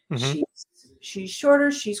beauty. Mm-hmm. She's shorter.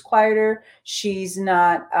 She's quieter. She's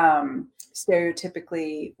not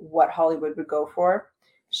stereotypically what Hollywood would go for.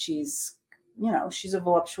 She's a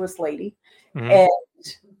voluptuous lady. Mm-hmm. And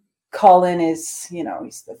Colin is,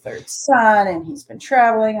 he's the third son and he's been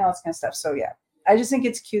traveling and all this kind of stuff. So yeah, I just think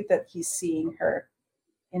it's cute that he's seeing her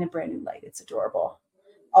in a brand new light. It's adorable.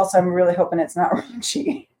 Also, I'm really hoping it's not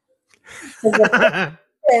raunchy.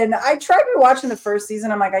 And I tried rewatching the first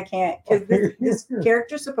season. I'm like, I can't, because this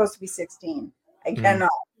character's supposed to be 16. I cannot.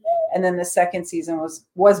 And then the second season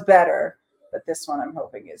was better, but this one I'm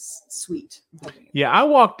hoping is sweet. Yeah, I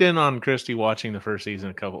walked in on Christy watching the first season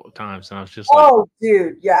a couple of times, and I was just like,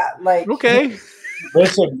 dude, yeah, like, okay.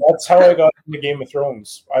 Listen, that's how I got into Game of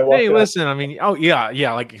Thrones. Listen, I mean,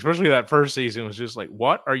 yeah, like especially that first season was just like,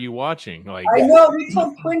 what are you watching? Like, I know, we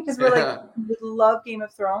told Quinn because we're like, we love Game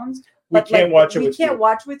of Thrones. We can't watch it. We can't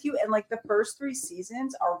watch with you, and like the first 3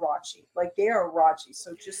 seasons are raunchy. Like they are raunchy.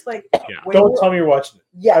 So just like, don't tell me you're watching it.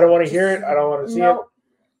 Yeah, I don't want to hear it. I don't want to see it.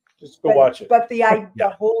 Just go watch it. But the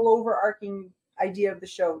whole overarching idea of the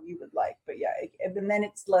show you would like. But yeah, and then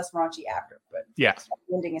it's less raunchy after. But yeah,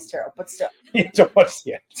 the ending is terrible. But still, don't watch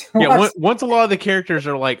it. Yeah. Once a lot of the characters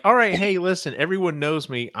are like, all right, hey, listen, everyone knows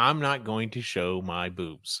me. I'm not going to show my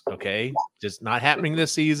boobs. Okay, just not happening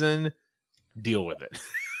this season. Deal with it.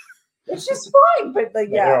 It's just fine, but like,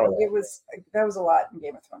 that was a lot in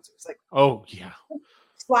Game of Thrones. It was like, oh yeah,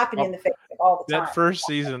 slapping in the face all the time. That first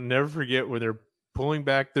season, never forget where they're pulling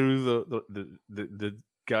back through the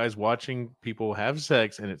guys watching people have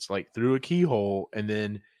sex, and it's like through a keyhole, and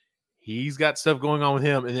then he's got stuff going on with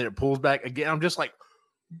him, and then it pulls back again. I'm just like,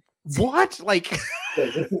 what? Like,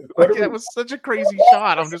 that was such a crazy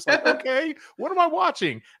shot. I'm just like, okay, what am I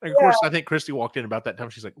watching? And of course, I think Christy walked in about that time.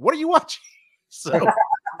 She's like, what are you watching? So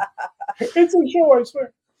it's a show, I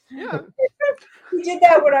swear. Yeah. He did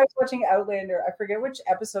that when I was watching Outlander. I forget which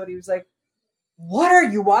episode. He was like, what are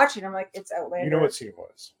you watching? I'm like, it's Outlander. You know what scene it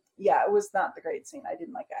was? Yeah, it was not the great scene. I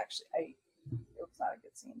didn't like it, actually. It was not a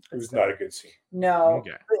good scene. It was not a good scene. No.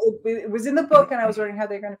 Okay. It was in the book, and I was wondering how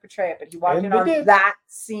they're going to portray it, but he walked in on that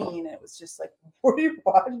scene, and it was just like, what are you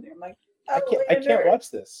watching? I'm like, I can't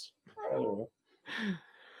watch this. All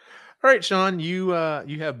right, Sean, you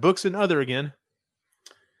have books and other again.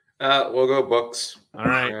 We'll go books. All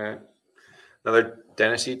right. Another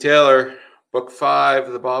Dennis E. Taylor, book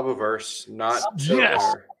 5, The Bobiverse. Not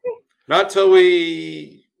till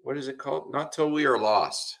we. What is it called? Not till we are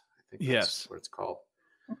lost. I think that's what it's called.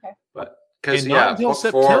 Okay. But because not until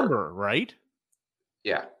September, 4, right?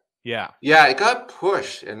 Yeah. Yeah. Yeah, it got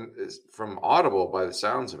pushed and from Audible by the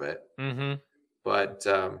sounds of it. Mm-hmm. But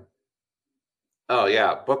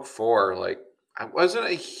book 4, like. I wasn't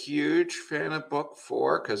a huge fan of book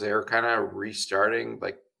 4 because they were kind of restarting,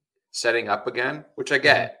 like setting up again, which I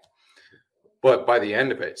get. But by the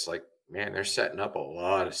end of it, it's like, man, they're setting up a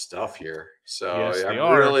lot of stuff here. So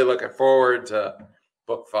I'm really looking forward to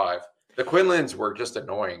book 5. The Quinlans were just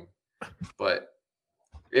annoying, but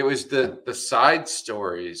it was the side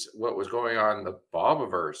stories, what was going on in the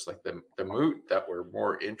Bobiverse, like the moot that were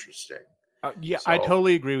more interesting. I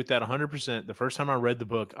totally agree with that 100%. The first time I read the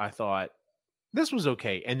book, I thought, this was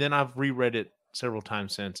okay. And then I've reread it several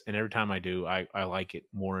times since, and every time I do, I like it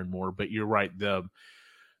more and more. But you're right. The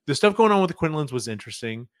stuff going on with the Quinlans was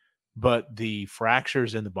interesting, but the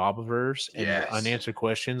fractures in the Bobiverse and the unanswered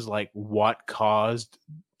questions, like what caused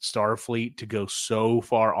Starfleet to go so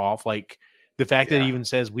far off, like the fact that it even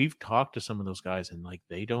says we've talked to some of those guys and like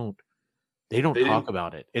they don't talk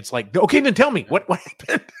about it. It's like, okay, then tell me what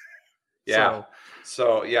happened. Yeah.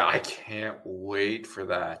 So I can't wait for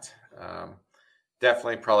that.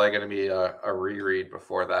 Definitely probably going to be a reread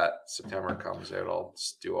before that September comes out. I'll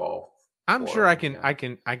just do all I'm four, sure I can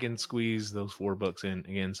yeah. I can squeeze those 4 books in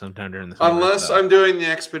again sometime during the summer. Unless so. I'm doing the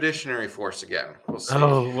Expeditionary Force again. We'll see.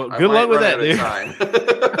 Oh, well, I good luck might with run that,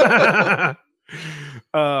 out of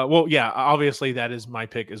dude. Well, yeah, obviously that is my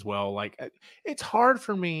pick as well. Like, it's hard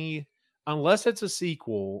for me unless it's a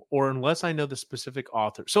sequel or unless I know the specific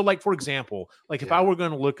author. So, like, for example, like if I Yeah. were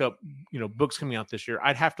going to look up, books coming out this year,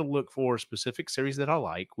 I'd have to look for specific series that I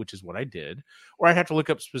like, which is what I did, or I'd have to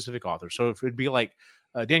look up specific authors. So if it'd be like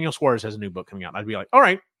Daniel Suarez has a new book coming out, I'd be like, all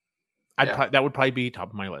right, Yeah. that would probably be top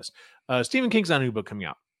of my list. Stephen King's got a new book coming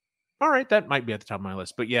out. All right, that might be at the top of my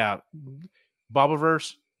list. But yeah,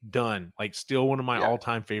 Bobaverse, done. Like, still one of my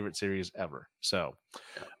all-time favorite series ever. So,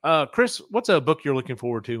 Chris, what's a book you're looking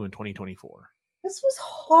forward to in 2024? This was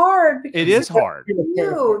hard because It is hard.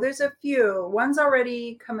 There's a few. One's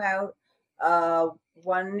already come out.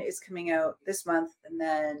 One is coming out this month, and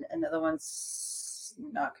then another one's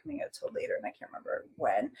not coming out till later, and I can't remember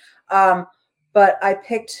when. But I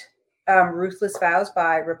picked Ruthless Vows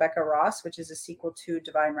by Rebecca Ross, which is a sequel to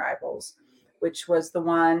Divine Rivals, which was the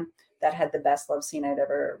one that had the best love scene I'd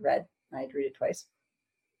ever read. I'd read it twice.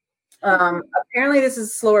 Apparently this is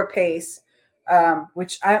a slower pace,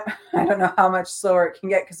 which I don't know how much slower it can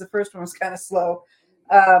get because the first one was kind of slow.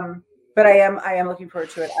 But I am looking forward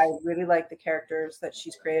to it. I really like the characters that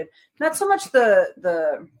she's created. Not so much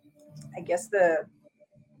the I guess the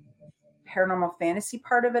paranormal fantasy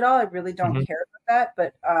part of it all. I really don't care about that,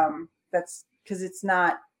 but that's because it's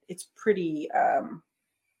pretty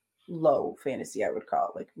low fantasy, I would call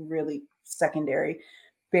it, like really secondary,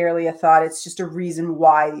 barely a thought. It's just a reason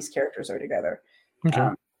why these characters are together. Okay.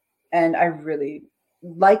 And I really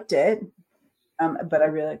liked it, but I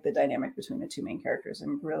really like the dynamic between the two main characters.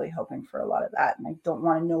 I'm really hoping for a lot of that, and I don't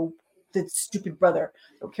want to know the stupid brother.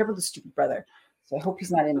 I don't care about the stupid brother, so I hope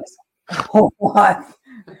he's not in this a whole lot.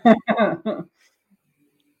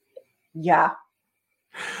 Yeah.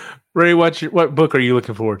 Ray, what book are you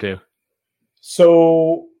looking forward to?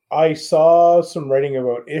 So I saw some writing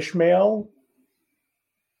about Ishmael,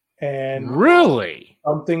 and really,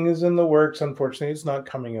 something is in the works. Unfortunately, it's not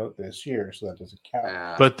coming out this year, so that doesn't count.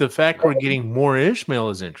 Yeah. but the fact we're getting more Ishmael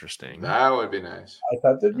is interesting. That would be nice. I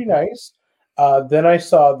thought that'd be nice. Then I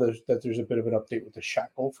saw that there's a bit of an update with the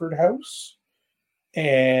Shackleford House,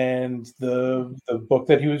 and the book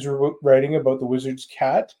that he was writing about the wizard's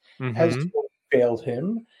cat has failed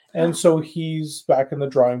him. And so he's back in the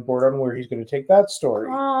drawing board on where he's going to take that story.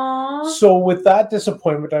 Aww. So with that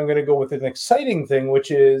disappointment, I'm going to go with an exciting thing,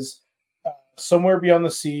 which is Somewhere Beyond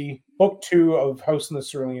the Sea, book 2 of House in the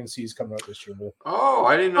Cerulean Seas coming out this year. Oh,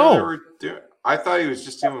 I didn't know they were doing. I thought he was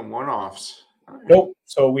just doing one-offs. Nope.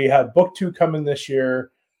 So we have book 2 coming this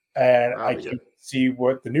year, and I can see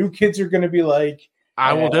what the new kids are going to be like.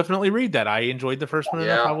 I will definitely read that. I enjoyed the first one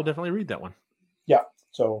enough. I will definitely read that one. Yeah.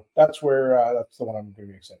 So that's that's the one I'm going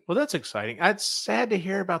to be excited. Well, that's exciting. It's sad to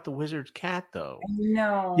hear about the wizard's cat, though.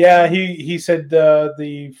 No. Yeah, he said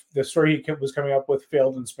the story he was coming up with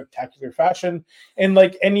failed in spectacular fashion, and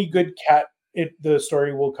like any good cat, the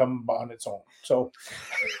story will come on its own. So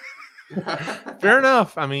fair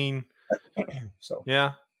enough. I mean, so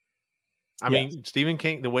yeah. I mean, Stephen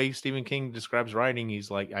King. The way Stephen King describes writing,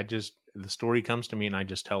 he's like, the story comes to me and I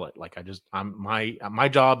just tell it. Like my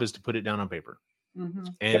job is to put it down on paper. Mm-hmm.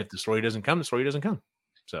 And if the story doesn't come, the story doesn't come.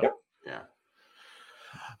 So, yeah.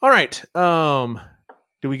 All right.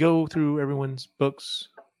 Do we go through everyone's books?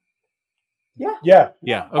 Yeah.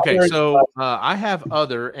 Okay. So I have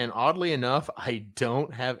other, and oddly enough, I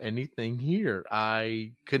don't have anything here.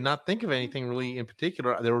 I could not think of anything really in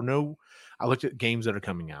particular. I looked at games that are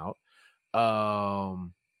coming out.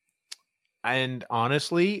 And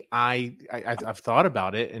honestly, I've thought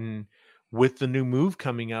about it, and with the new move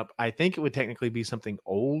coming up, I think it would technically be something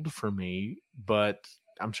old for me, but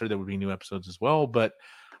I'm sure there would be new episodes as well. But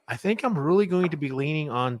I think I'm really going to be leaning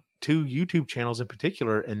on 2 YouTube channels in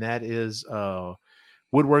particular, and that is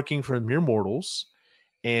Woodworking for Mere Mortals.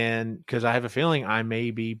 And because I have a feeling I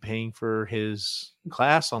may be paying for his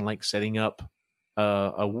class on like setting up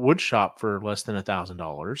a wood shop for less than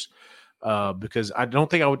 $1,000. Because I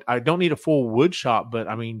don't need a full wood shop, but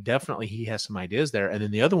I mean, definitely he has some ideas there. And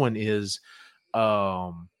then the other one is,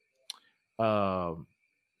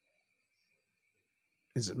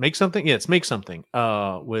 is it Make Something? Yeah, it's Make Something,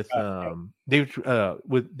 with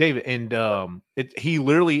David. And, he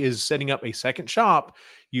literally is setting up a second shop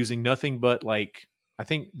using nothing but like, I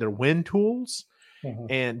think they're wind tools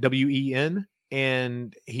and WEN.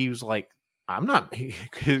 And he was like, I'm not,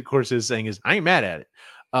 of course his saying is, I ain't mad at it.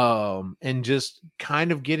 And just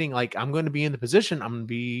kind of getting like, I'm going to be in the position, I'm going to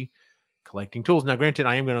be collecting tools. Now, granted,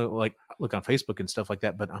 I am going to like look on Facebook and stuff like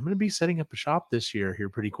that. But I'm going to be setting up a shop this year here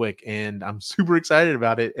pretty quick, and I'm super excited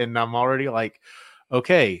about it. And I'm already like,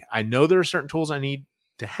 okay, I know there are certain tools I need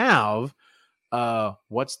to have.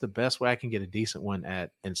 What's the best way I can get a decent one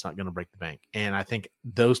at, and it's not going to break the bank? And I think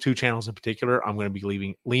those two channels in particular, I'm going to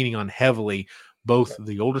be leaning on heavily, both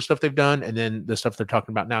the older stuff they've done and then the stuff they're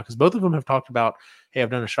talking about now, because both of them have talked about, hey, I've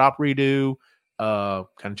done a shop redo, kind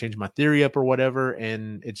of changed my theory up or whatever,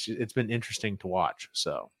 and it's been interesting to watch.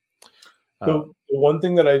 So the one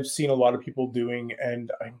thing that I've seen a lot of people doing,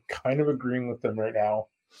 and I'm kind of agreeing with them right now,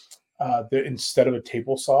 that instead of a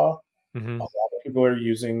table saw, a lot of people are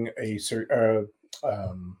using a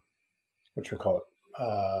what you call it,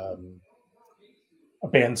 a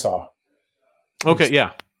bandsaw. Okay,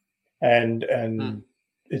 yeah. And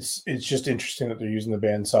it's just interesting that they're using the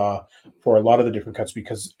bandsaw for a lot of the different cuts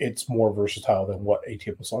because it's more versatile than what a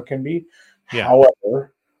table saw can be. Yeah.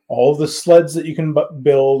 However, all of the sleds that you can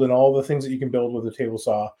build and all the things that you can build with a table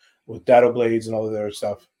saw, with dado blades and all of the other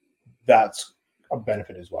stuff, that's a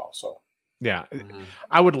benefit as well. So yeah,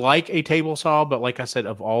 I would like a table saw, but like I said,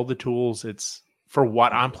 of all the tools, it's for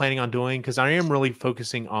what I'm planning on doing, because I am really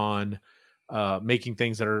focusing on making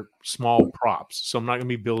things that are small props. So I'm not going to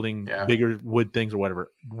be building bigger wood things or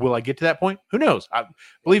whatever. Will I get to that point? Who knows?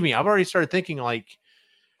 Believe me, I've already started thinking, like,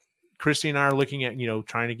 Christy and I are looking at,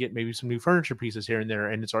 trying to get maybe some new furniture pieces here and there.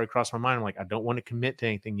 And it's already crossed my mind. I'm like, I don't want to commit to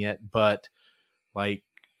anything yet, but like,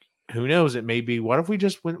 who knows? It may be, what if we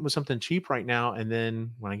just went with something cheap right now? And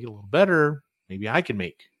then when I get a little better, maybe I can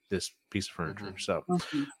make this piece of furniture. So,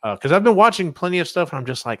 cause I've been watching plenty of stuff and I'm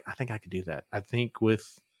just like, I think I could do that. I think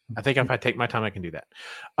if I take my time, I can do that.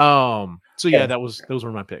 So yeah, those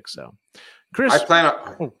were my picks. So Chris, I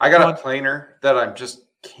got a planer that I just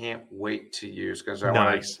can't wait to use because I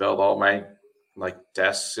want to build all my like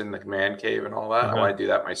desks in the man cave and all that. I want to do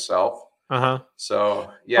that myself. So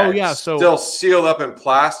yeah. So still sealed up in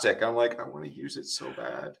plastic. I'm like, I want to use it so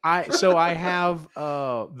bad. I have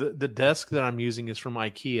the desk that I'm using is from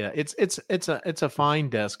IKEA. It's a fine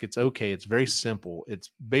desk. It's okay. It's very simple.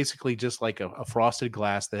 It's basically just like a frosted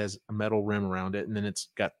glass that has a metal rim around it, and then it's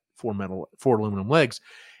got four aluminum legs,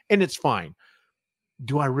 and it's fine.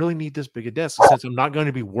 Do I really need this big a desk? Since I'm not going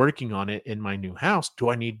to be working on it in my new house, do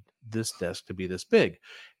I need this desk to be this big?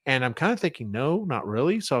 And I'm kind of thinking, no, not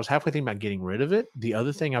really. So I was halfway thinking about getting rid of it. The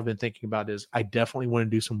other thing I've been thinking about is I definitely want to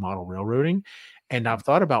do some model railroading. And I've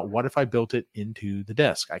thought about, what if I built it into the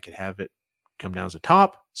desk? I could have it come down as a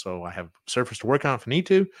top, so I have surface to work on if I need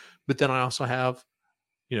to. But then I also have,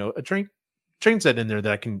 a train set in there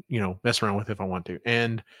that I can, mess around with if I want to.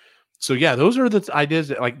 And so, yeah, those are the ideas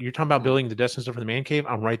that, like, you're talking about building the desk and stuff for the man cave.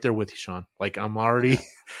 I'm right there with you, Sean. Like, I'm already,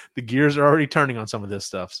 the gears are already turning on some of this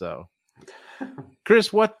stuff. So,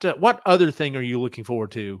 Chris, what other thing are you looking forward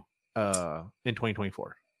to in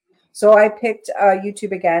 2024? So I picked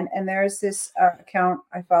YouTube again, and there's this account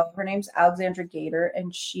I follow. Her name's Alexandra Gator,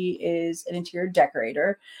 and she is an interior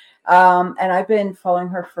decorator. And I've been following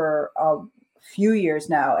her for a few years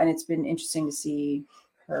now, and it's been interesting to see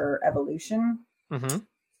her evolution.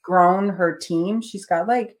 Grown her team. She's got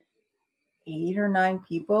like 8 or 9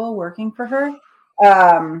 people working for her.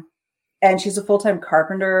 And she's a full-time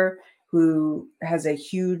carpenter who has a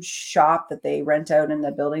huge shop that they rent out in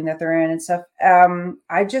the building that they're in and stuff.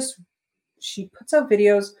 She puts out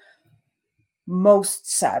videos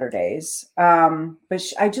most Saturdays. But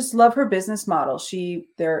I just love her business model. She's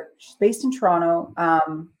based in Toronto.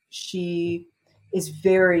 She is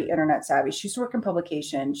very internet savvy. She used to work in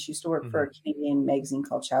publication. She used to work for a Canadian magazine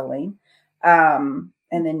called Chatelaine. And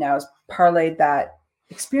then now has parlayed that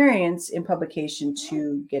experience in publication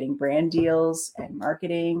to getting brand deals and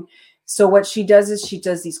marketing. So what she does is she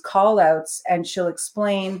does these call outs, and she'll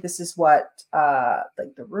explain, this is what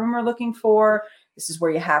like the room we're looking for. This is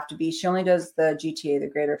where you have to be. she only does the GTA, the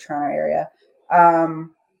Greater Toronto Area.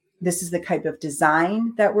 This is the type of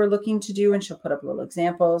design that we're looking to do. And she'll put up little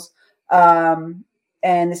examples. And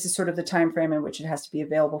this is sort of the time frame in which it has to be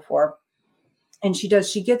available for. And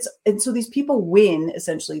and so these people win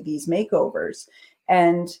essentially these makeovers,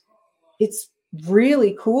 and it's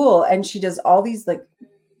really cool. And she does all these, like,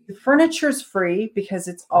 the furniture's free because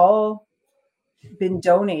it's all been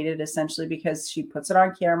donated essentially, because she puts it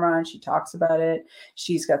on camera and she talks about it.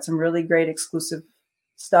 She's got some really great exclusive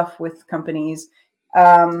stuff with companies.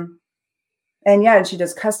 And she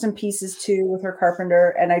does custom pieces too with her carpenter.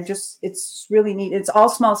 And it's really neat. It's all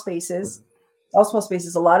small spaces.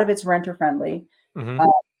 A lot of it's renter friendly,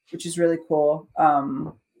 which is really cool. I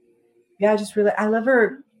love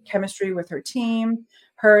her chemistry with her team,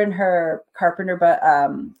 her and her carpenter, but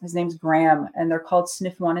his name's Graham, and they're called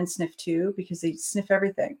Sniff 1 and Sniff 2 because they sniff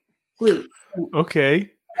everything. Glue.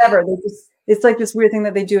 Okay. whatever. It's like this weird thing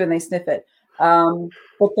that they do and they sniff it.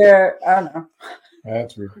 But they're, I don't know.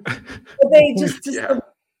 That's weird. But they just Yeah.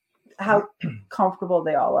 how comfortable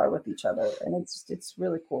they all are with each other. And it's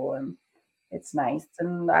really cool and it's nice.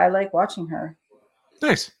 And I like watching her.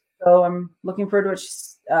 Nice. So I'm looking forward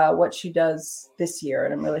to what she does this year.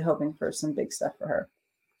 And I'm really hoping for some big stuff for her.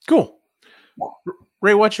 Cool.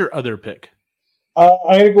 Ray, what's your other pick? I'm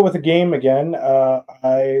going to go with a game again.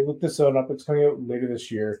 I looked this one up. It's coming out later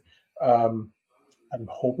this year. I'm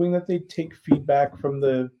hoping that they take feedback from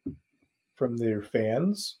their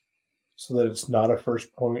fans, so that it's not a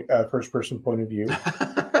first person point of view.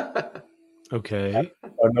 Okay.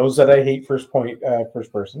 Everyone knows that I hate first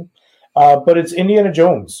person, but it's Indiana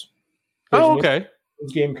Jones. There's Oh, an okay. Indiana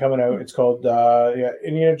Jones game coming out. It's called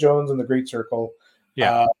Indiana Jones and the Great Circle.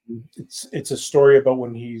 Yeah. It's a story about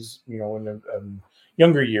when he's in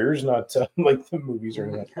younger years, not like the movies or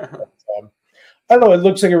anything. But, I don't know. It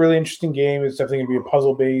looks like a really interesting game. It's definitely going to be a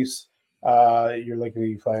puzzle base. You're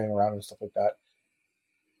likely flying around and stuff like that.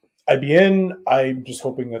 I'd be in. I'm just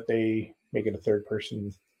hoping that they make it a third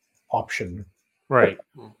person option. Right.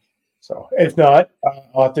 So if not,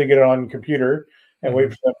 I'll have to get it on computer and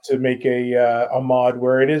wait for them to make a mod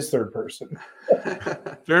where it is third person.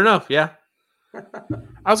 Fair enough. Yeah.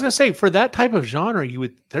 I was gonna say for that type of genre, you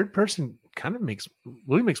would third person kind of makes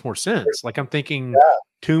more sense. Like I'm thinking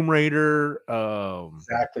Tomb Raider,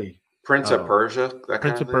 Exactly. Prince of Persia.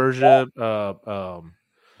 Prince of Persia.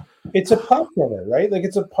 It's a platformer, right? Like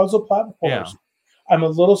it's a puzzle platformer. Yeah. I'm a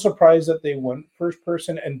little surprised that they went first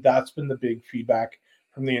person, and that's been the big feedback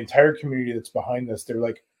from the entire community that's behind this. They're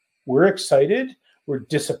like, we're excited. We're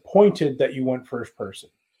disappointed that you went first person.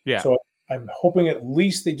 Yeah. So I'm hoping at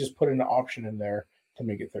least they just put an option in there to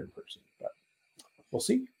make it third person. But we'll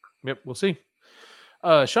see. Yep, we'll see.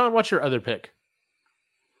 Sean, what's your other pick?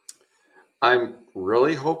 I'm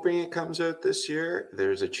really hoping it comes out this year.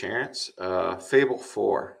 There's a chance. Fable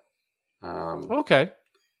 4. Okay.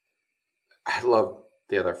 I love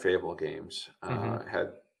the other Fable games. Mhm. I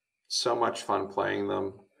had so much fun playing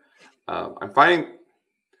them. I'm finding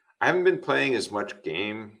I haven't been playing as much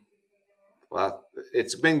game. Well,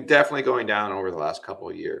 it's been definitely going down over the last couple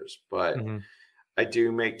of years, but Mhm. I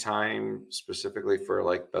do make time specifically for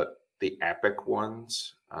like the epic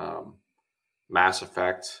ones. Mass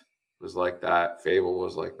Effect was like that. Fable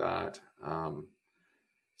was like that.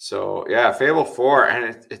 So yeah, Fable 4,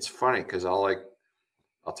 and it's funny because I'll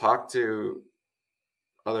talk to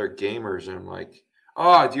other gamers and I'm like,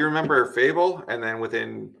 oh, do you remember Fable? And then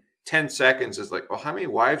within 10 seconds it's like, well, how many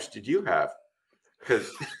wives did you have?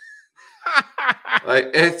 Because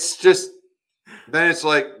like it's just then it's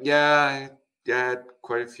like, yeah, I had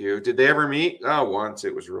quite a few. Did they ever meet? Oh, once.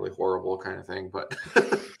 It was really horrible kind of thing. But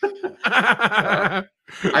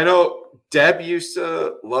I know Deb used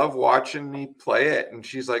to love watching me play it, and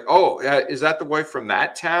she's like, "Oh, is that the wife from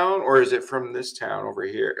that town, or is it from this town over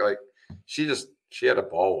here?" Like, she had a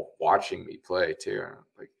ball watching me play too.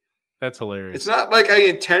 Like, That's hilarious. it's not like I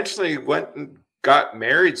intentionally went and got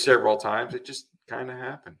married several times. It just kind of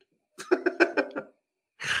happened.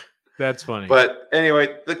 That's funny. But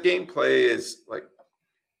anyway, the gameplay is like,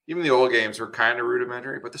 even the old games were kind of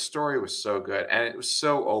rudimentary, but the story was so good and it was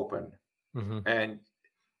so open. Mhm. And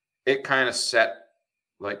it kind of set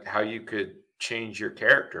like how you could change your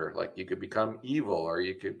character. Like you could become evil or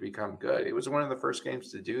you could become good. It was one of the first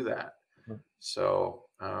games to do that. So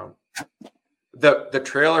the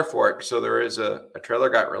trailer for it. So there is a trailer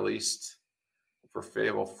got released for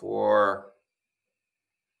Fable 4.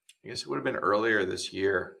 I guess it would have been earlier this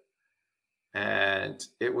year. And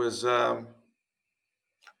it was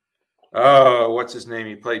what's his name?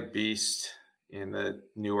 He played Beast in the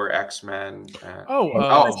newer X-Men.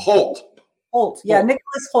 Holt. Holt. Yeah,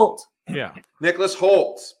 Nicholas Holt. Yeah. Nicholas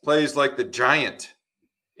Holt plays like the giant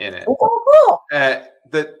in it. Oh, cool.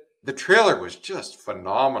 The trailer was just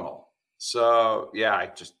phenomenal. So yeah, I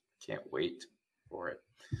just can't wait for it.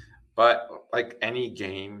 But like any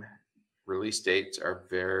game, release dates are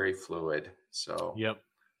very fluid. So Yep.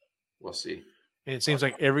 we'll see. And it seems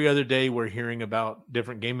like every other day we're hearing about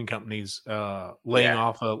different gaming companies laying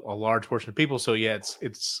off a large portion of people. So yeah,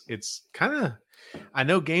 it's kind of, I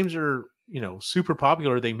know games are, super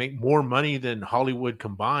popular. They make more money than Hollywood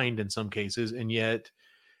combined in some cases. And yet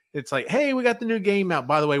it's like, hey, we got the new game out.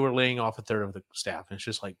 By the way, we're laying off a third of the staff. And it's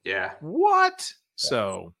just like, Yeah. what?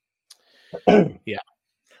 So yeah.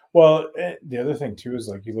 Well, the other thing too is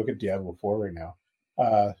like you look at Diablo 4 right now.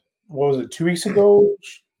 What was it, 2 weeks ago,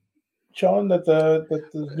 Sean, that the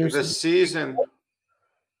new season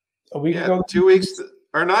a week ago? 2 weeks,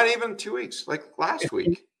 or not even 2 weeks, like last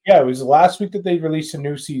week. Yeah, it was last week that they released a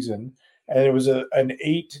new season, and it was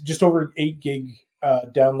just over 8 gig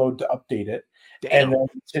download to update it. Damn. And then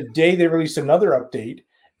today they released another update,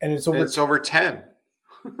 and it's over 10.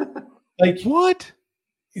 Like What?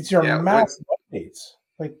 It's your massive updates.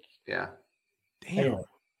 Like yeah. Damn. Anyway.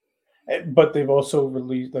 But they've also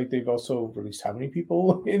released how many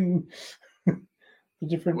people in the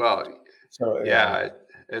different. Well, so yeah,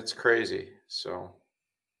 it's crazy. So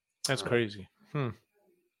that's crazy.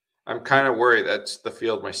 I'm kind of worried that's the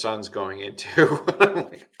field my son's going into.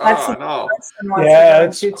 Like, no. Yeah,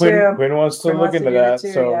 it's Quinn wants to look into that.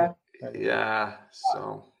 So yeah.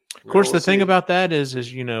 So of course, the thing about that is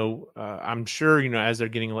I'm sure as they're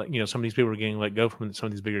getting some of these people are getting let go from some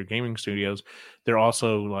of these bigger gaming studios, they're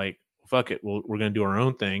also like, fuck it, we're going to do our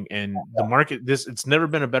own thing. And the market, it's never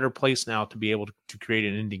been a better place now to be able to create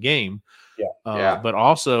an indie game. But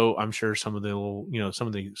also, I'm sure some of the little, some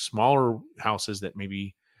of the smaller houses that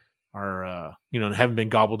maybe are, haven't been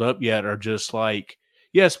gobbled up yet are just like,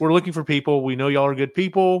 yes, we're looking for people. We know y'all are good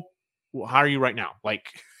people. We'll hire you right now.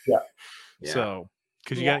 Like, so.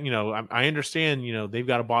 Because you got, I understand, they've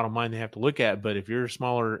got a bottom line they have to look at. But if you're a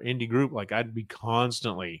smaller indie group, like I'd be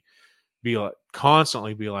constantly be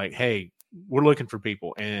like, hey, we're looking for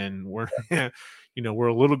people, and we're, we're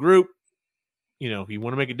a little group. If you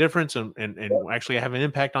want to make a difference and actually have an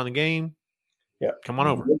impact on the game, come on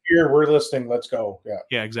over. Here, we're listening. Let's go.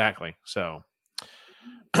 Yeah, exactly. So,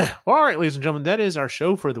 well, all right, ladies and gentlemen, that is our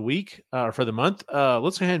show for the week, for the month.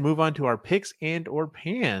 Let's go ahead and move on to our picks and or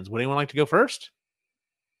pans. Would anyone like to go first?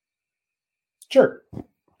 Sure.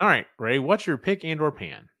 All right, Ray, what's your pick and or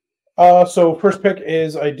pan? So first pick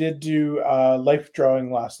is I did do life drawing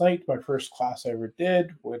last night. My first class I ever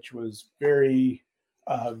did, which was very,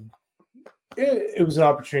 it was an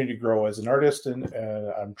opportunity to grow as an artist, and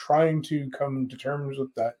I'm trying to come to terms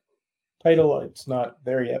with that title. It's not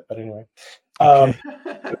there yet, but anyway.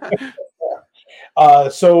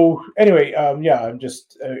 So anyway, I'm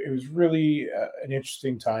just, it was really an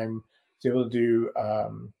interesting time to be able to do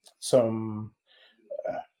some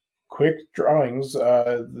quick drawings.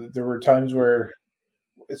 There were times where,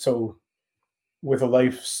 so with a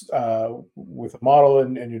life, with a model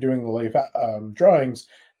and you're doing the life drawings,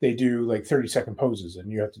 they do like 30-second poses, and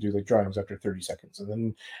you have to do like drawings after 30 seconds. And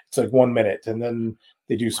then it's like 1 minute, and then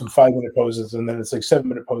they do some 5-minute poses, and then it's like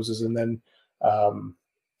 7-minute poses. And then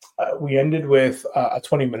we ended with a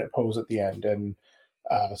 20-minute pose at the end. And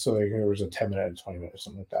so there was a 10-minute and 20-minute or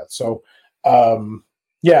something like that. So,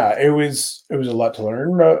 it was a lot to learn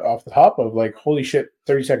off the top of like, holy shit,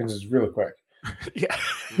 30 seconds is really quick.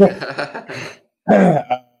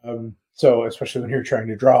 So especially when you're trying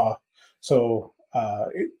to draw. So,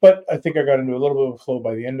 but I think I got into a little bit of a flow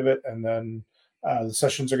by the end of it. And then the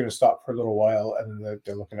sessions are going to stop for a little while, and then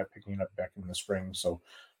they're looking at picking it up back in the spring. So,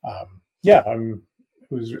 it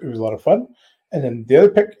was a lot of fun. And then the other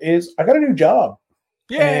pick is I got a new job.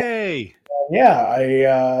 Yay!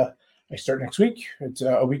 And, I start next week. It's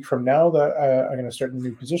a week from now that I'm going to start in a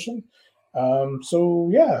new position. It's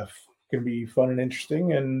going to be fun and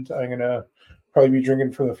interesting. And I'm going to probably be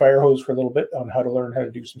drinking from the fire hose for a little bit on how to learn how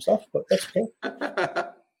to do some stuff, but that's okay.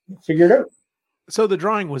 Figure it out. So the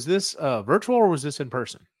drawing, was this virtual or was this in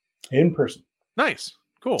person? In person. Nice.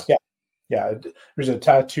 Cool. Yeah. There's a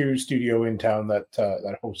tattoo studio in town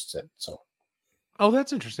that hosts it. So. Oh,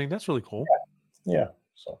 that's interesting. That's really cool. Yeah.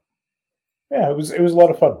 So. Yeah, it was a lot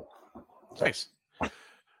of fun. Nice.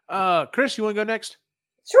 Chris, you want to go next?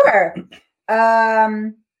 Sure.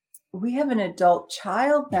 We have an adult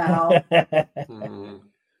child now.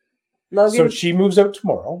 Logan. So she moves out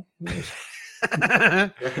tomorrow.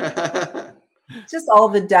 Just all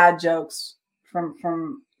the dad jokes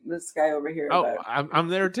from this guy over here. Oh, I'm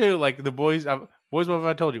there too. Like the boys, what have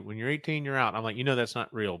I told you? When you're 18, you're out. I'm like, that's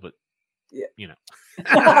not real, but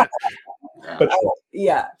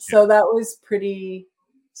So that was pretty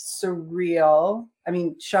surreal. I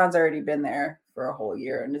mean, Sean's already been there for a whole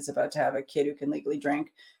year and is about to have a kid who can legally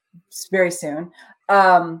drink very soon.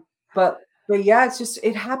 But yeah,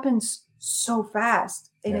 it happens so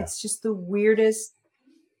fast, and it's just the weirdest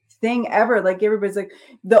thing ever. Like everybody's like,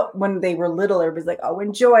 when they were little, everybody's like, oh,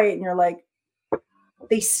 enjoy it, and you're like,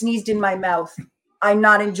 they sneezed in my mouth. I'm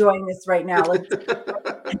not enjoying this right now. Like,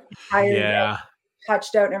 tired,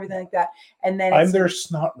 touched out and everything like that. And then I'm their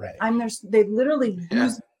snot rag. They literally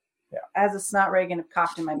use it as a snot rag and have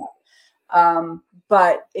coughed in my mouth.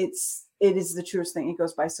 But it is the truest thing. It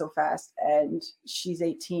goes by so fast, and she's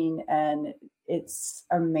 18 and it's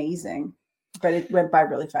amazing, but it went by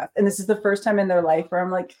really fast. And this is the first time in their life where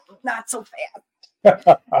I'm like, not so fast.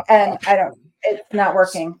 And it's not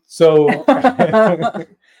working. So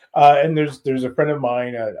And there's a friend of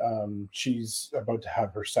mine. She's about to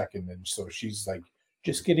have her second, and so she's like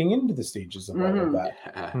just getting into the stages of all of that.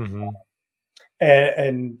 Yeah. Mhm.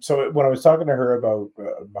 And so when I was talking to her about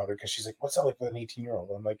it, because she's like, "What's that like with an 18-year-old?"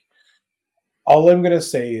 I'm like, all I'm gonna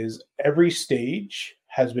say is every stage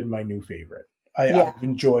has been my new favorite. I've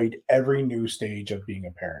enjoyed every new stage of being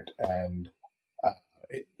a parent, and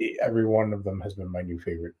every one of them has been my new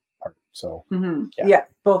favorite part. So yeah,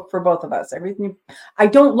 both of us. Everything. I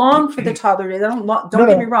don't long for the toddler days. Don't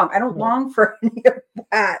get me wrong. I don't long for any of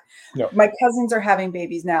that. No. My cousins are having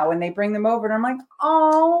babies now, and they bring them over, and I'm like,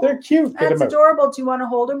 oh, they're cute. that's adorable. Do you want to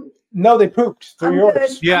hold them? No, they pooped. They're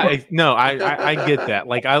yours. Good. Yeah, I get that.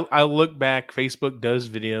 Like I look back, Facebook does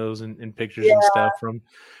videos and pictures and stuff from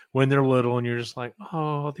when they're little, and you're just like,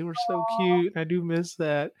 oh, they were so cute. I do miss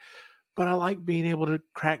that. But I like being able to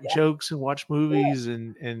crack jokes and watch movies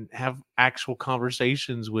and have actual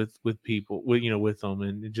conversations with people, with them,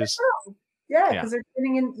 and it just because they're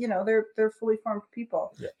getting in. They're fully formed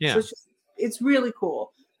people. Yeah. So it's really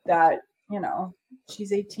cool that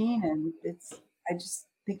she's 18, and I just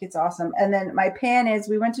think it's awesome. And then my pan is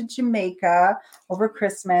we went to Jamaica over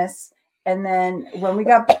Christmas. And then when we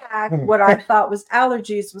got back, what I thought was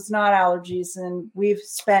allergies was not allergies. And we've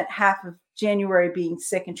spent half of January being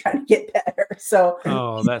sick and trying to get better. So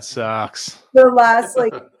that sucks. The last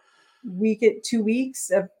 2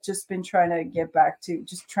 weeks I've just been trying to get back to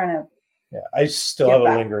I still have a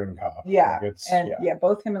lingering cough. Yeah.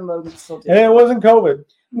 Both him and Logan still do. And it wasn't COVID.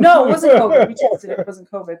 No, it wasn't COVID. We tested it. It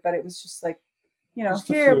wasn't COVID, but it was just like, Just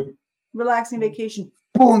here, relaxing vacation.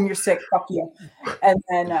 Boom, you're sick. Fuck you. And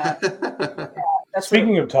then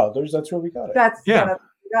speaking of toddlers, that's where we got it. We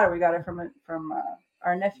got it from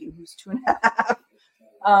our nephew who's 2.5.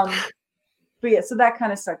 But yeah, so that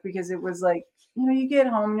kind of sucked because it was like, you get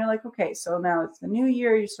home and you're like, okay, so now it's the new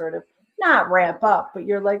year. You sort of not ramp up, but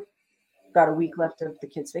you're like, got a week left of the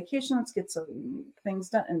kids' vacation. Let's get some things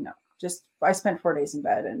done. And no, just I spent 4 days in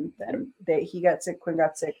bed, and then he got sick. Quinn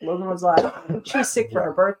got sick. Logan was last. She was sick for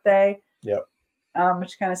her birthday. Yep.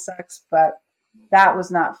 Which kind of sucks, but that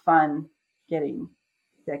was not fun getting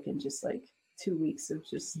sick in just 2 weeks of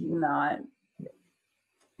just not.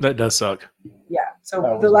 That does suck. Yeah.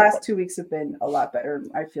 So the last 2 weeks have been a lot better.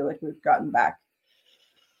 I feel like we've gotten back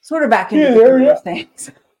into the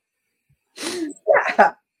things.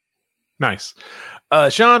 Yeah. Nice.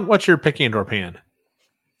 Sean, what's your pick and or pan?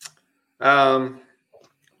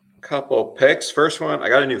 Couple picks. First one, I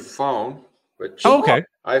got a new phone, which okay.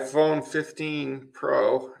 iPhone 15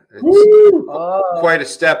 Pro. It's quite a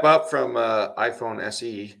step up from iPhone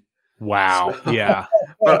SE. Wow. So, yeah.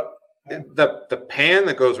 But the pan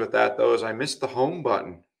that goes with that, though, is I missed the home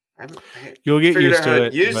button. You'll get used to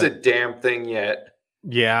it. Use the damn thing yet.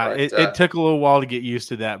 Yeah, but, it took a little while to get used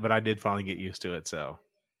to that, but I did finally get used to it. So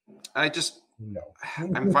I'm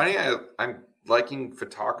finding I'm liking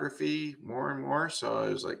photography more and more. So I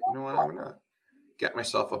was like, you know what, I'm gonna get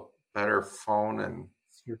myself a better phone and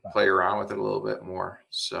play around with it a little bit more.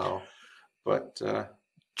 So, but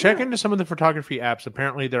check into some of the photography apps.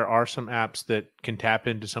 Apparently, there are some apps that can tap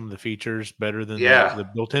into some of the features better than the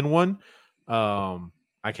built-in one.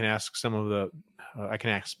 I can ask I can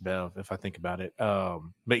ask Bev if I think about it.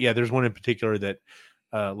 But yeah, there's one in particular that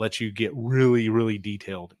lets you get really, really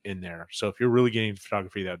detailed in there. So if you're really getting into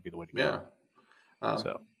photography, that would be the way to go.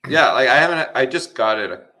 Yeah. I just got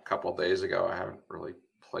it a couple days ago. I haven't really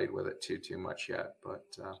played with it too much yet, but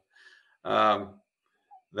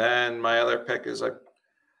then my other pick is I'm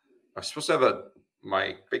supposed to have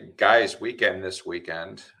my big guys weekend this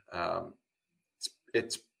weekend.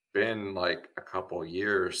 It's been like a couple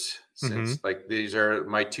years since these are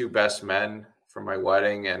my two best men from my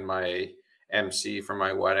wedding and my MC from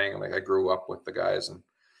my wedding. Like I grew up with the guys, and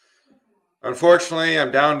unfortunately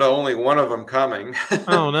I'm down to only one of them coming.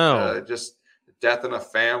 Oh no. Just death in a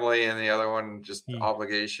family, and the other one just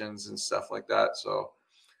obligations and stuff like that. So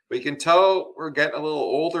we can tell we're getting a little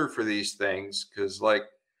older for these things, because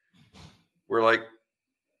we're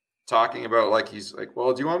talking about he's like,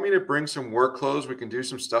 well, do you want me to bring some work clothes? We can do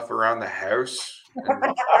some stuff around the house.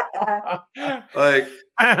 And,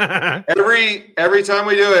 every time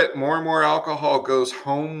we do it, more and more alcohol goes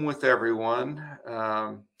home with everyone.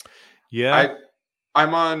 Yeah.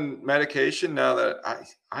 I'm on medication now that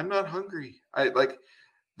I'm not hungry.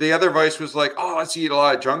 The other vice was like, oh, let's eat a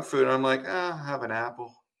lot of junk food. And I'm like, have an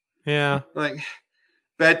apple. Yeah.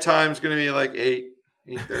 Bedtime's going to be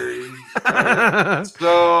 8:30.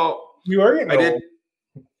 So you are getting old.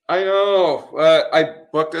 I know. I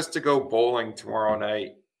booked us to go bowling tomorrow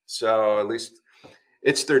night. So at least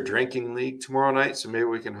it's their drinking league tomorrow night. So maybe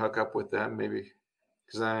we can hook up with them. Maybe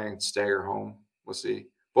because I can stagger home. We'll see.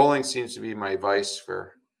 bowling seems to be my vice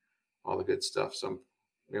for all the good stuff. So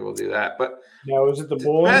maybe we'll do that. But now, is it the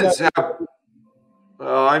bowling?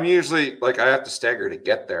 I'm usually like I have to stagger to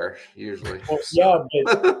get there. Usually, well, yeah,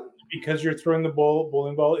 but because you're throwing the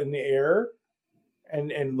bowling ball in the air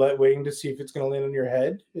and waiting to see if it's going to land on your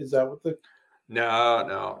head. Is that what the?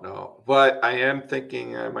 No. But I am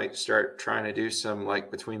thinking I might start trying to do some like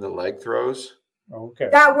between the leg throws. Okay,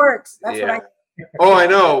 that works. That's what I. Oh, I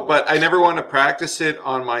know, but I never want to practice it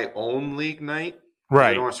on my own league night.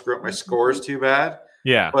 Right. I don't want to screw up my scores too bad.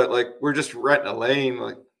 Yeah. But like we're just renting a lane.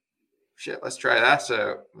 Like, shit, let's try that.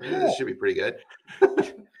 So this should be pretty good.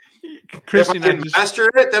 Christy, if I can master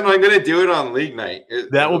it, then I'm going to do it on league night.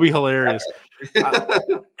 That will be hilarious.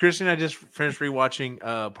 Christy and I just finished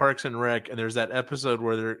rewatching Parks and Rec, and there's that episode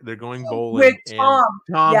where they're going bowling. With and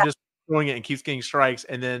Tom. just throwing it and keeps getting strikes,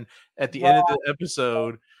 and then at the end of the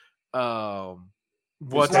episode,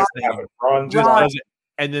 what's his name? Ron Just does it,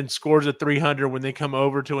 and then scores a 300 when they come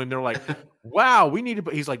over to him. They're like, "Wow, we need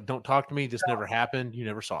to." He's like, "Don't talk to me. This never happened. You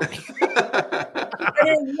never saw me."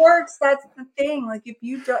 And it works. That's the thing. Like if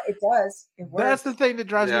you do, it does. It works. That's the thing that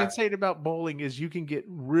drives me insane about bowling is you can get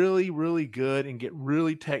really, really good and get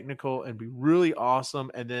really technical and be really awesome,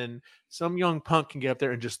 and then some young punk can get up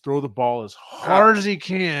there and just throw the ball as hard as he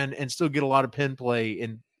can and still get a lot of pin play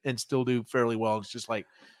and still do fairly well. It's just like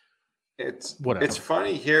it's whatever. It's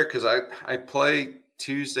funny here because I play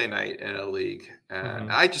Tuesday night in a league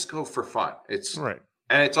and I just go for fun. It's right,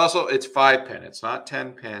 and it's 5-pin. It's not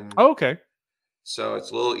 10-pin. Oh, okay. So it's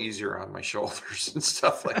a little easier on my shoulders and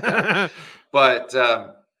stuff like that. But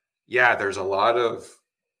there's a lot of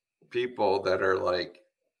people that are like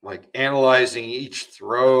analyzing each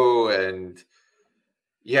throw and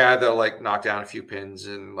they'll like knock down a few pins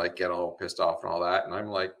and like get all pissed off and all that. And I'm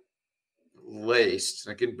like laced.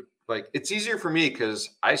 I can like it's easier for me because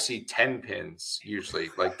I see 10 pins usually,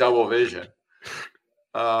 like double vision.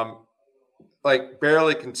 Like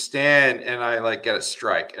barely can stand and I like get a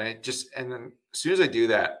strike and then as soon as I do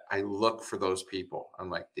that, I look for those people. I'm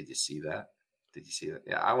like, did you see that? Did you see that?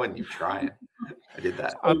 Yeah, I wasn't even trying. I did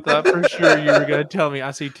that. I thought for sure you were going to tell me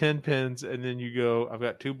I see 10 pins and then you go, I've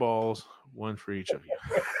got 2 balls, 1 for each of you.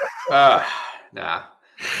 Nah.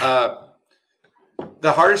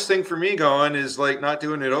 The hardest thing for me going is like not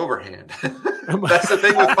doing it overhand. That's the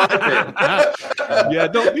thing with 5-pin. Yeah,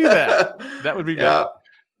 don't do that. That would be bad.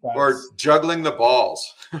 Or juggling the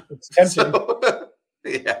balls. It's tempting.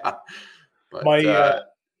 But,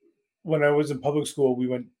 when I was in public school, we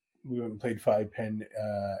went and played 5-pin,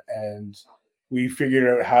 and we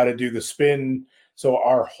figured out how to do the spin. So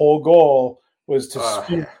our whole goal was to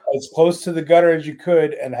spin as close to the gutter as you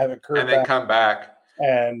could and have it curve and then come back.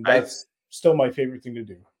 And that's still my favorite thing to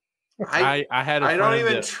do. I had. I don't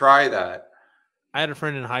even try that. I had a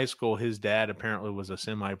friend in high school. His dad apparently was a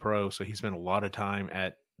semi-pro, so he spent a lot of time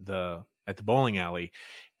at the bowling alley.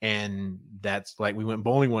 And that's like we went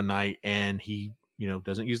bowling one night and he,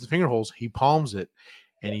 doesn't use the finger holes. He palms it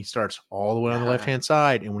and he starts all the way on the left-hand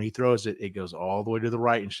side. And when he throws it, it goes all the way to the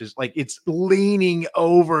right. And it's just like it's leaning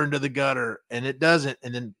over into the gutter and it doesn't.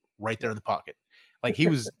 And then right there in the pocket. Like he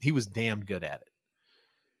was damn good at it.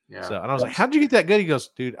 Yeah. So, and I was like, how'd you get that good? He goes,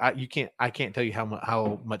 dude, I can't tell you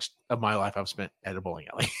how much of my life I've spent at a bowling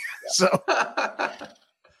alley. So,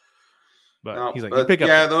 but he's like, you pick up.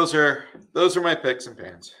 Yeah, those are my picks and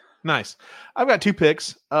pans. Nice. I've got 2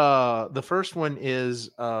 picks. The first one is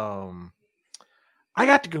I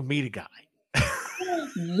got to go meet a guy.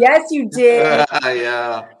 Yes, you did.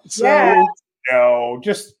 Yeah. So, no,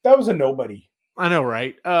 that was a nobody. I know,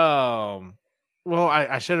 right? Well,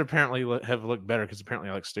 I should apparently have looked better because apparently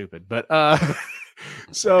I look stupid. But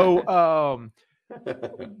so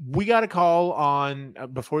we got a call on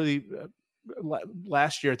before the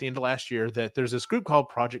last year, at the end of last year, that there's this group called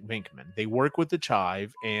Project Venkman. They work with the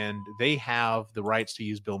Chive and they have the rights to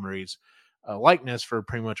use Bill Murray's likeness for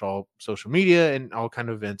pretty much all social media and all kind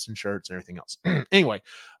of events and shirts and everything else. Anyway,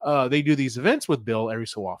 they do these events with Bill every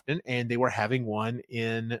so often, and they were having one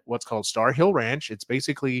in what's called Star Hill Ranch. It's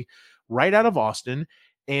basically right out of Austin,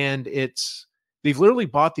 and they've literally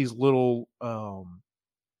bought these little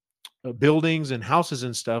buildings and houses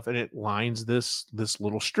and stuff, and it lines this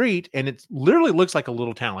little street, and it literally looks like a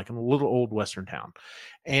little town, like a little old Western town.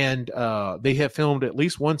 And they have filmed at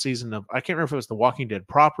least one season of, I can't remember if it was The Walking Dead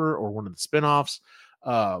proper or one of the spinoffs,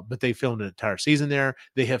 but they filmed an entire season there.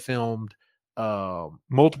 They have filmed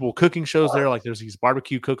multiple cooking shows there. Like there's these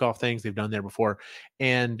barbecue cook-off things they've done there before.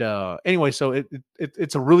 And anyway, so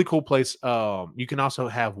it's a really cool place. You can also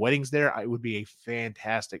have weddings there. It would be a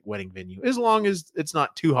fantastic wedding venue as long as it's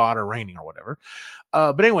not too hot or raining or whatever.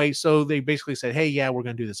 But anyway, so they basically said, hey, yeah, we're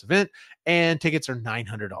going to do this event and tickets are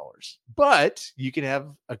 $900, but you can have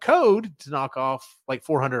a code to knock off like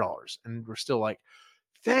 $400. And we're still like,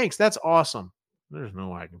 thanks, that's awesome. There's no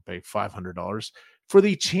way I can pay $500 for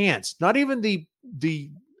the chance, not even the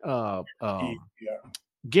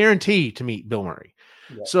guarantee to meet Bill Murray.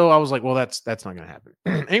 Yeah. So I was like, well, that's not going to happen.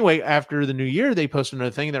 Anyway, after the new year, they posted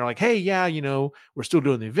another thing. They're like, hey, yeah, we're still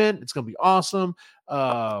doing the event. It's going to be awesome.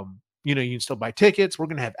 You can still buy tickets. We're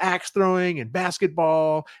going to have axe throwing and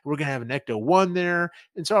basketball. We're going to have an Ecto-1 there.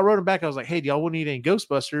 And so I wrote them back. I was like, hey, do y'all need any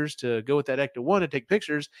Ghostbusters to go with that Ecto-1 and take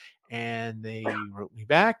pictures? And they wrote me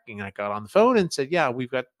back, and I got on the phone and said, yeah, we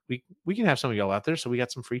can have some of y'all out there. So we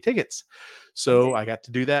got some free tickets. So I got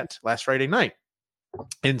to do that last Friday night.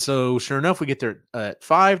 And so sure enough, we get there at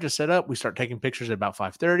 5 to set up. We start taking pictures at about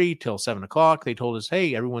 5:30 till 7 o'clock. They told us,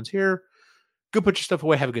 hey, everyone's here. Go put your stuff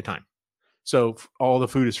away. Have a good time. So all the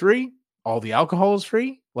food is free. All the alcohol is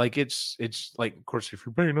free. Like it's like, of course, if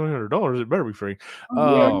you're paying $900, it better be free.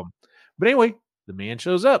 But anyway, the man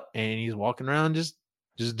shows up and he's walking around just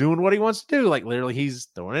doing what he wants to do. Like literally he's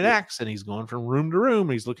throwing an axe and he's going from room to room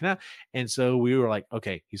and he's looking out. And so we were like,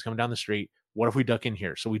 okay, he's coming down the street. What if we duck in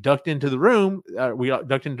here? So we ducked into the room. We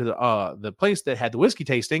ducked into the place that had the whiskey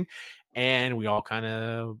tasting, and we all kind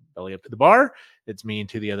of belly up to the bar. It's me and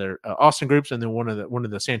two of the other Austin groups, and then one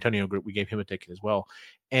of the San Antonio group. We gave him a ticket as well.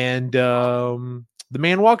 And the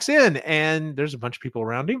man walks in, and there's a bunch of people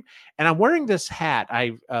around him. And I'm wearing this hat.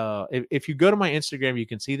 If you go to my Instagram, you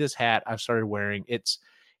can see this hat I've started wearing.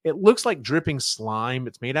 It looks like dripping slime.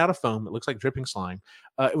 It's made out of foam. It looks like dripping slime.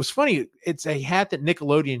 It was funny. It's a hat that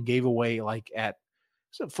Nickelodeon gave away like at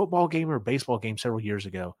a football game or a baseball game several years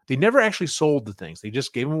ago. They never actually sold the things. They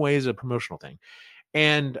just gave them away as a promotional thing.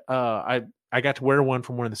 And I got to wear one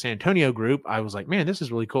from one of the San Antonio group. I was like, man, this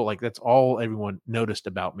is really cool. Like that's all everyone noticed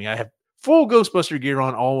about me. I have full Ghostbuster gear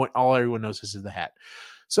on. All everyone knows is the hat.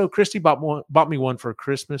 So Christy bought me one for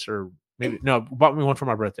Christmas, or bought me one for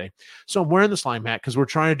my birthday. So I'm wearing the slime hat because we're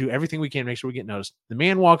trying to do everything we can to make sure we get noticed. The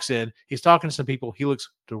man walks in. He's talking to some people. He looks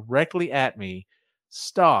directly at me,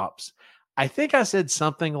 stops. I think I said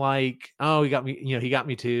something like, oh, he got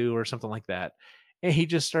me too, or something like that. And he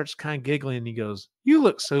just starts kind of giggling and he goes, you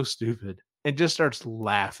look so stupid, and just starts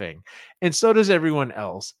laughing. And so does everyone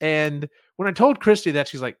else. And when I told Christy that,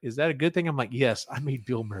 she's like, is that a good thing? I'm like, yes, I made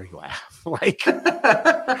Bill Murray laugh. Like,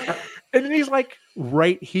 and then he's like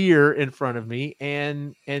right here in front of me,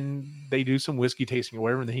 and they do some whiskey tasting or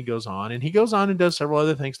whatever. And then he goes on and does several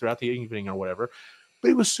other things throughout the evening or whatever. But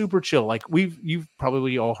it was super chill. Like you've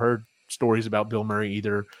probably all heard stories about Bill Murray.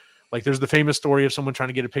 Either like there's the famous story of someone trying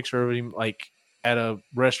to get a picture of him, like at a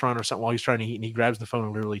restaurant or something while he's trying to eat, and he grabs the phone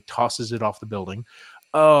and literally tosses it off the building.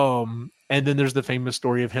 And then there's the famous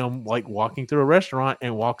story of him like walking through a restaurant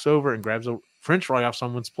and walks over and grabs a French fry off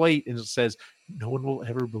someone's plate and says, no one will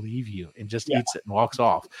ever believe you, and just eats it and walks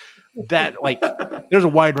off. That like, there's a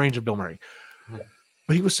wide range of Bill Murray,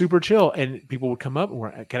 but he was super chill, and people would come up and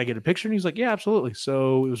were, can I get a picture? And he's like, yeah, absolutely.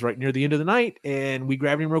 So it was right near the end of the night, and we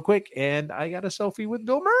grabbed him real quick, and I got a selfie with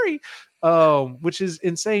Bill Murray, which is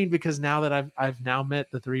insane because now that I've now met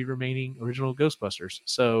the 3 remaining original Ghostbusters.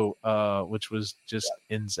 So, which was just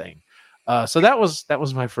insane. So that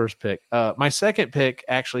was my first pick. My second pick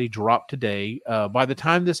actually dropped today. By the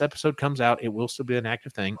time this episode comes out, it will still be an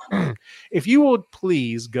active thing. If you would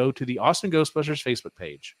please go to the Austin Ghostbusters Facebook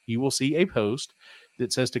page, you will see a post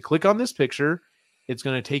that says to click on this picture. It's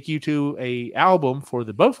going to take you to a album for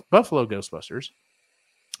the Buffalo Ghostbusters,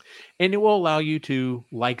 and it will allow you to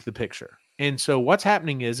like the picture. And so what's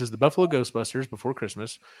happening is the Buffalo Ghostbusters before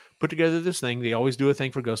Christmas put together this thing. They always do a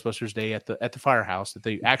thing for Ghostbusters Day at the firehouse, at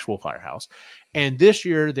the actual firehouse. And this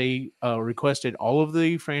year they requested all of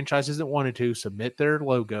the franchises that wanted to submit their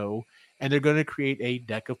logo, and they're going to create a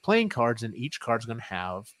deck of playing cards, and each card's going to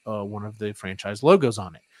have one of the franchise logos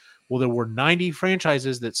on it. Well, there were 90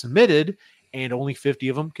 franchises that submitted, and only 50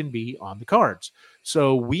 of them can be on the cards.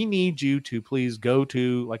 So we need you to please go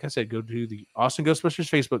to, like I said, go to the Austin Ghostbusters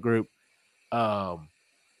Facebook group.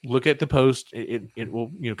 Look at the post. It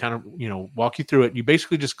will, kind of, walk you through it. You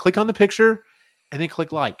basically just click on the picture and then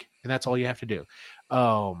click like, and that's all you have to do.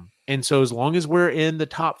 And so as long as we're in the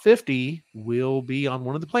top 50, we'll be on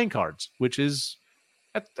one of the playing cards, which is,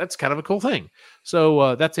 that's kind of a cool thing.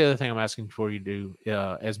 So that's the other thing I'm asking for you to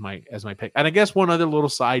do as my pick. And I guess one other little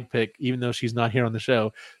side pick, even though she's not here on the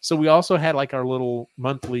show. So we also had like our little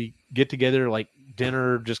monthly get together, like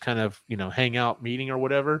dinner, just kind of, hang out meeting or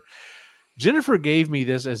whatever. Jennifer gave me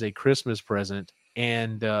this as a Christmas present,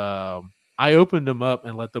 and I opened them up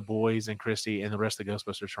and let the boys and Christy and the rest of the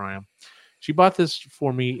Ghostbusters try them. She bought this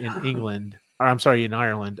for me in England, or I'm sorry, in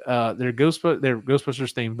Ireland. They're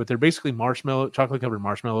Ghostbusters themed, but they're basically chocolate covered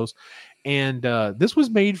marshmallows. And this was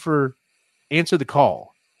made for Answer the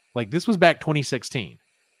Call. Like, this was back 2016,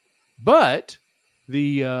 but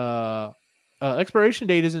the expiration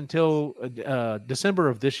date is until December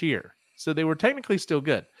of this year. So they were technically still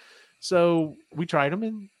good. So we tried them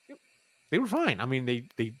and they were fine. I mean, they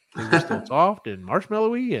were still soft and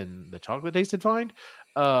marshmallowy, and the chocolate tasted fine.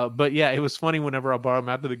 But yeah, it was funny whenever I brought them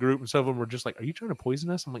out to the group, and some of them were just like, "Are you trying to poison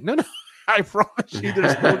us?" I'm like, "No, I promise you,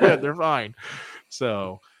 they're still good. They're fine."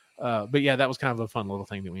 So, but yeah, that was kind of a fun little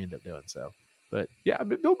thing that we ended up doing. So, but yeah,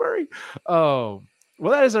 Bill Murray.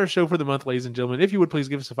 Well, that is our show for the month, ladies and gentlemen. If you would please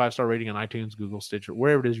give us a 5-star rating on iTunes, Google, Stitcher,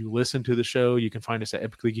 wherever it is you listen to the show. You can find us at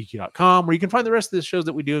epicallygeeky.com, where you can find the rest of the shows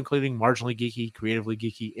that we do, including Marginally Geeky, Creatively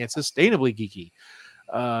Geeky, and Sustainably Geeky.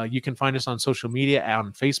 You can find us on social media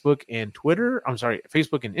on Facebook and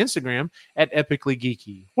Facebook and Instagram at Epically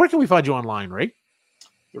Geeky. Where can we find you online, Ray?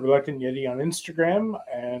 The Reluctant Yeti on Instagram,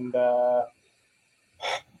 and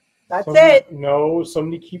that's it. No,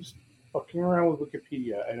 somebody keeps fucking around with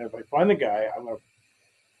Wikipedia, and if I find the guy, I'm gonna.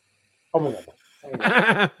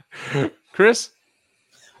 Anyway. Chris?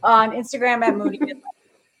 On Instagram at Moody.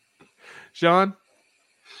 Sean?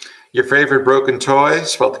 Your favorite broken toy,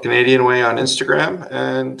 spelled the Canadian way, on Instagram.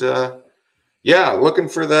 And looking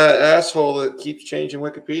for that asshole that keeps changing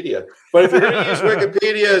Wikipedia. But if you're going to use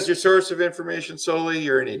Wikipedia as your source of information solely,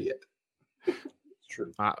 you're an idiot.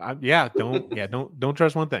 True. Don't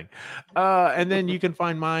trust one thing. And then you can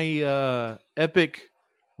find my epic,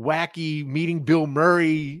 wacky meeting Bill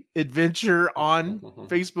Murray adventure on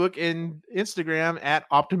Facebook and Instagram at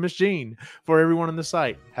Optimus Gene. For everyone on the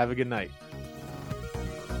site, have a good night.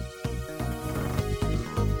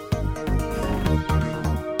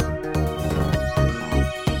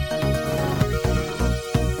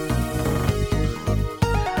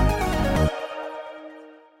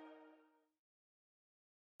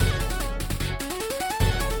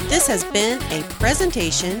 This has been a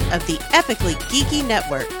presentation of the Epically Geeky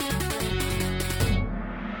Network.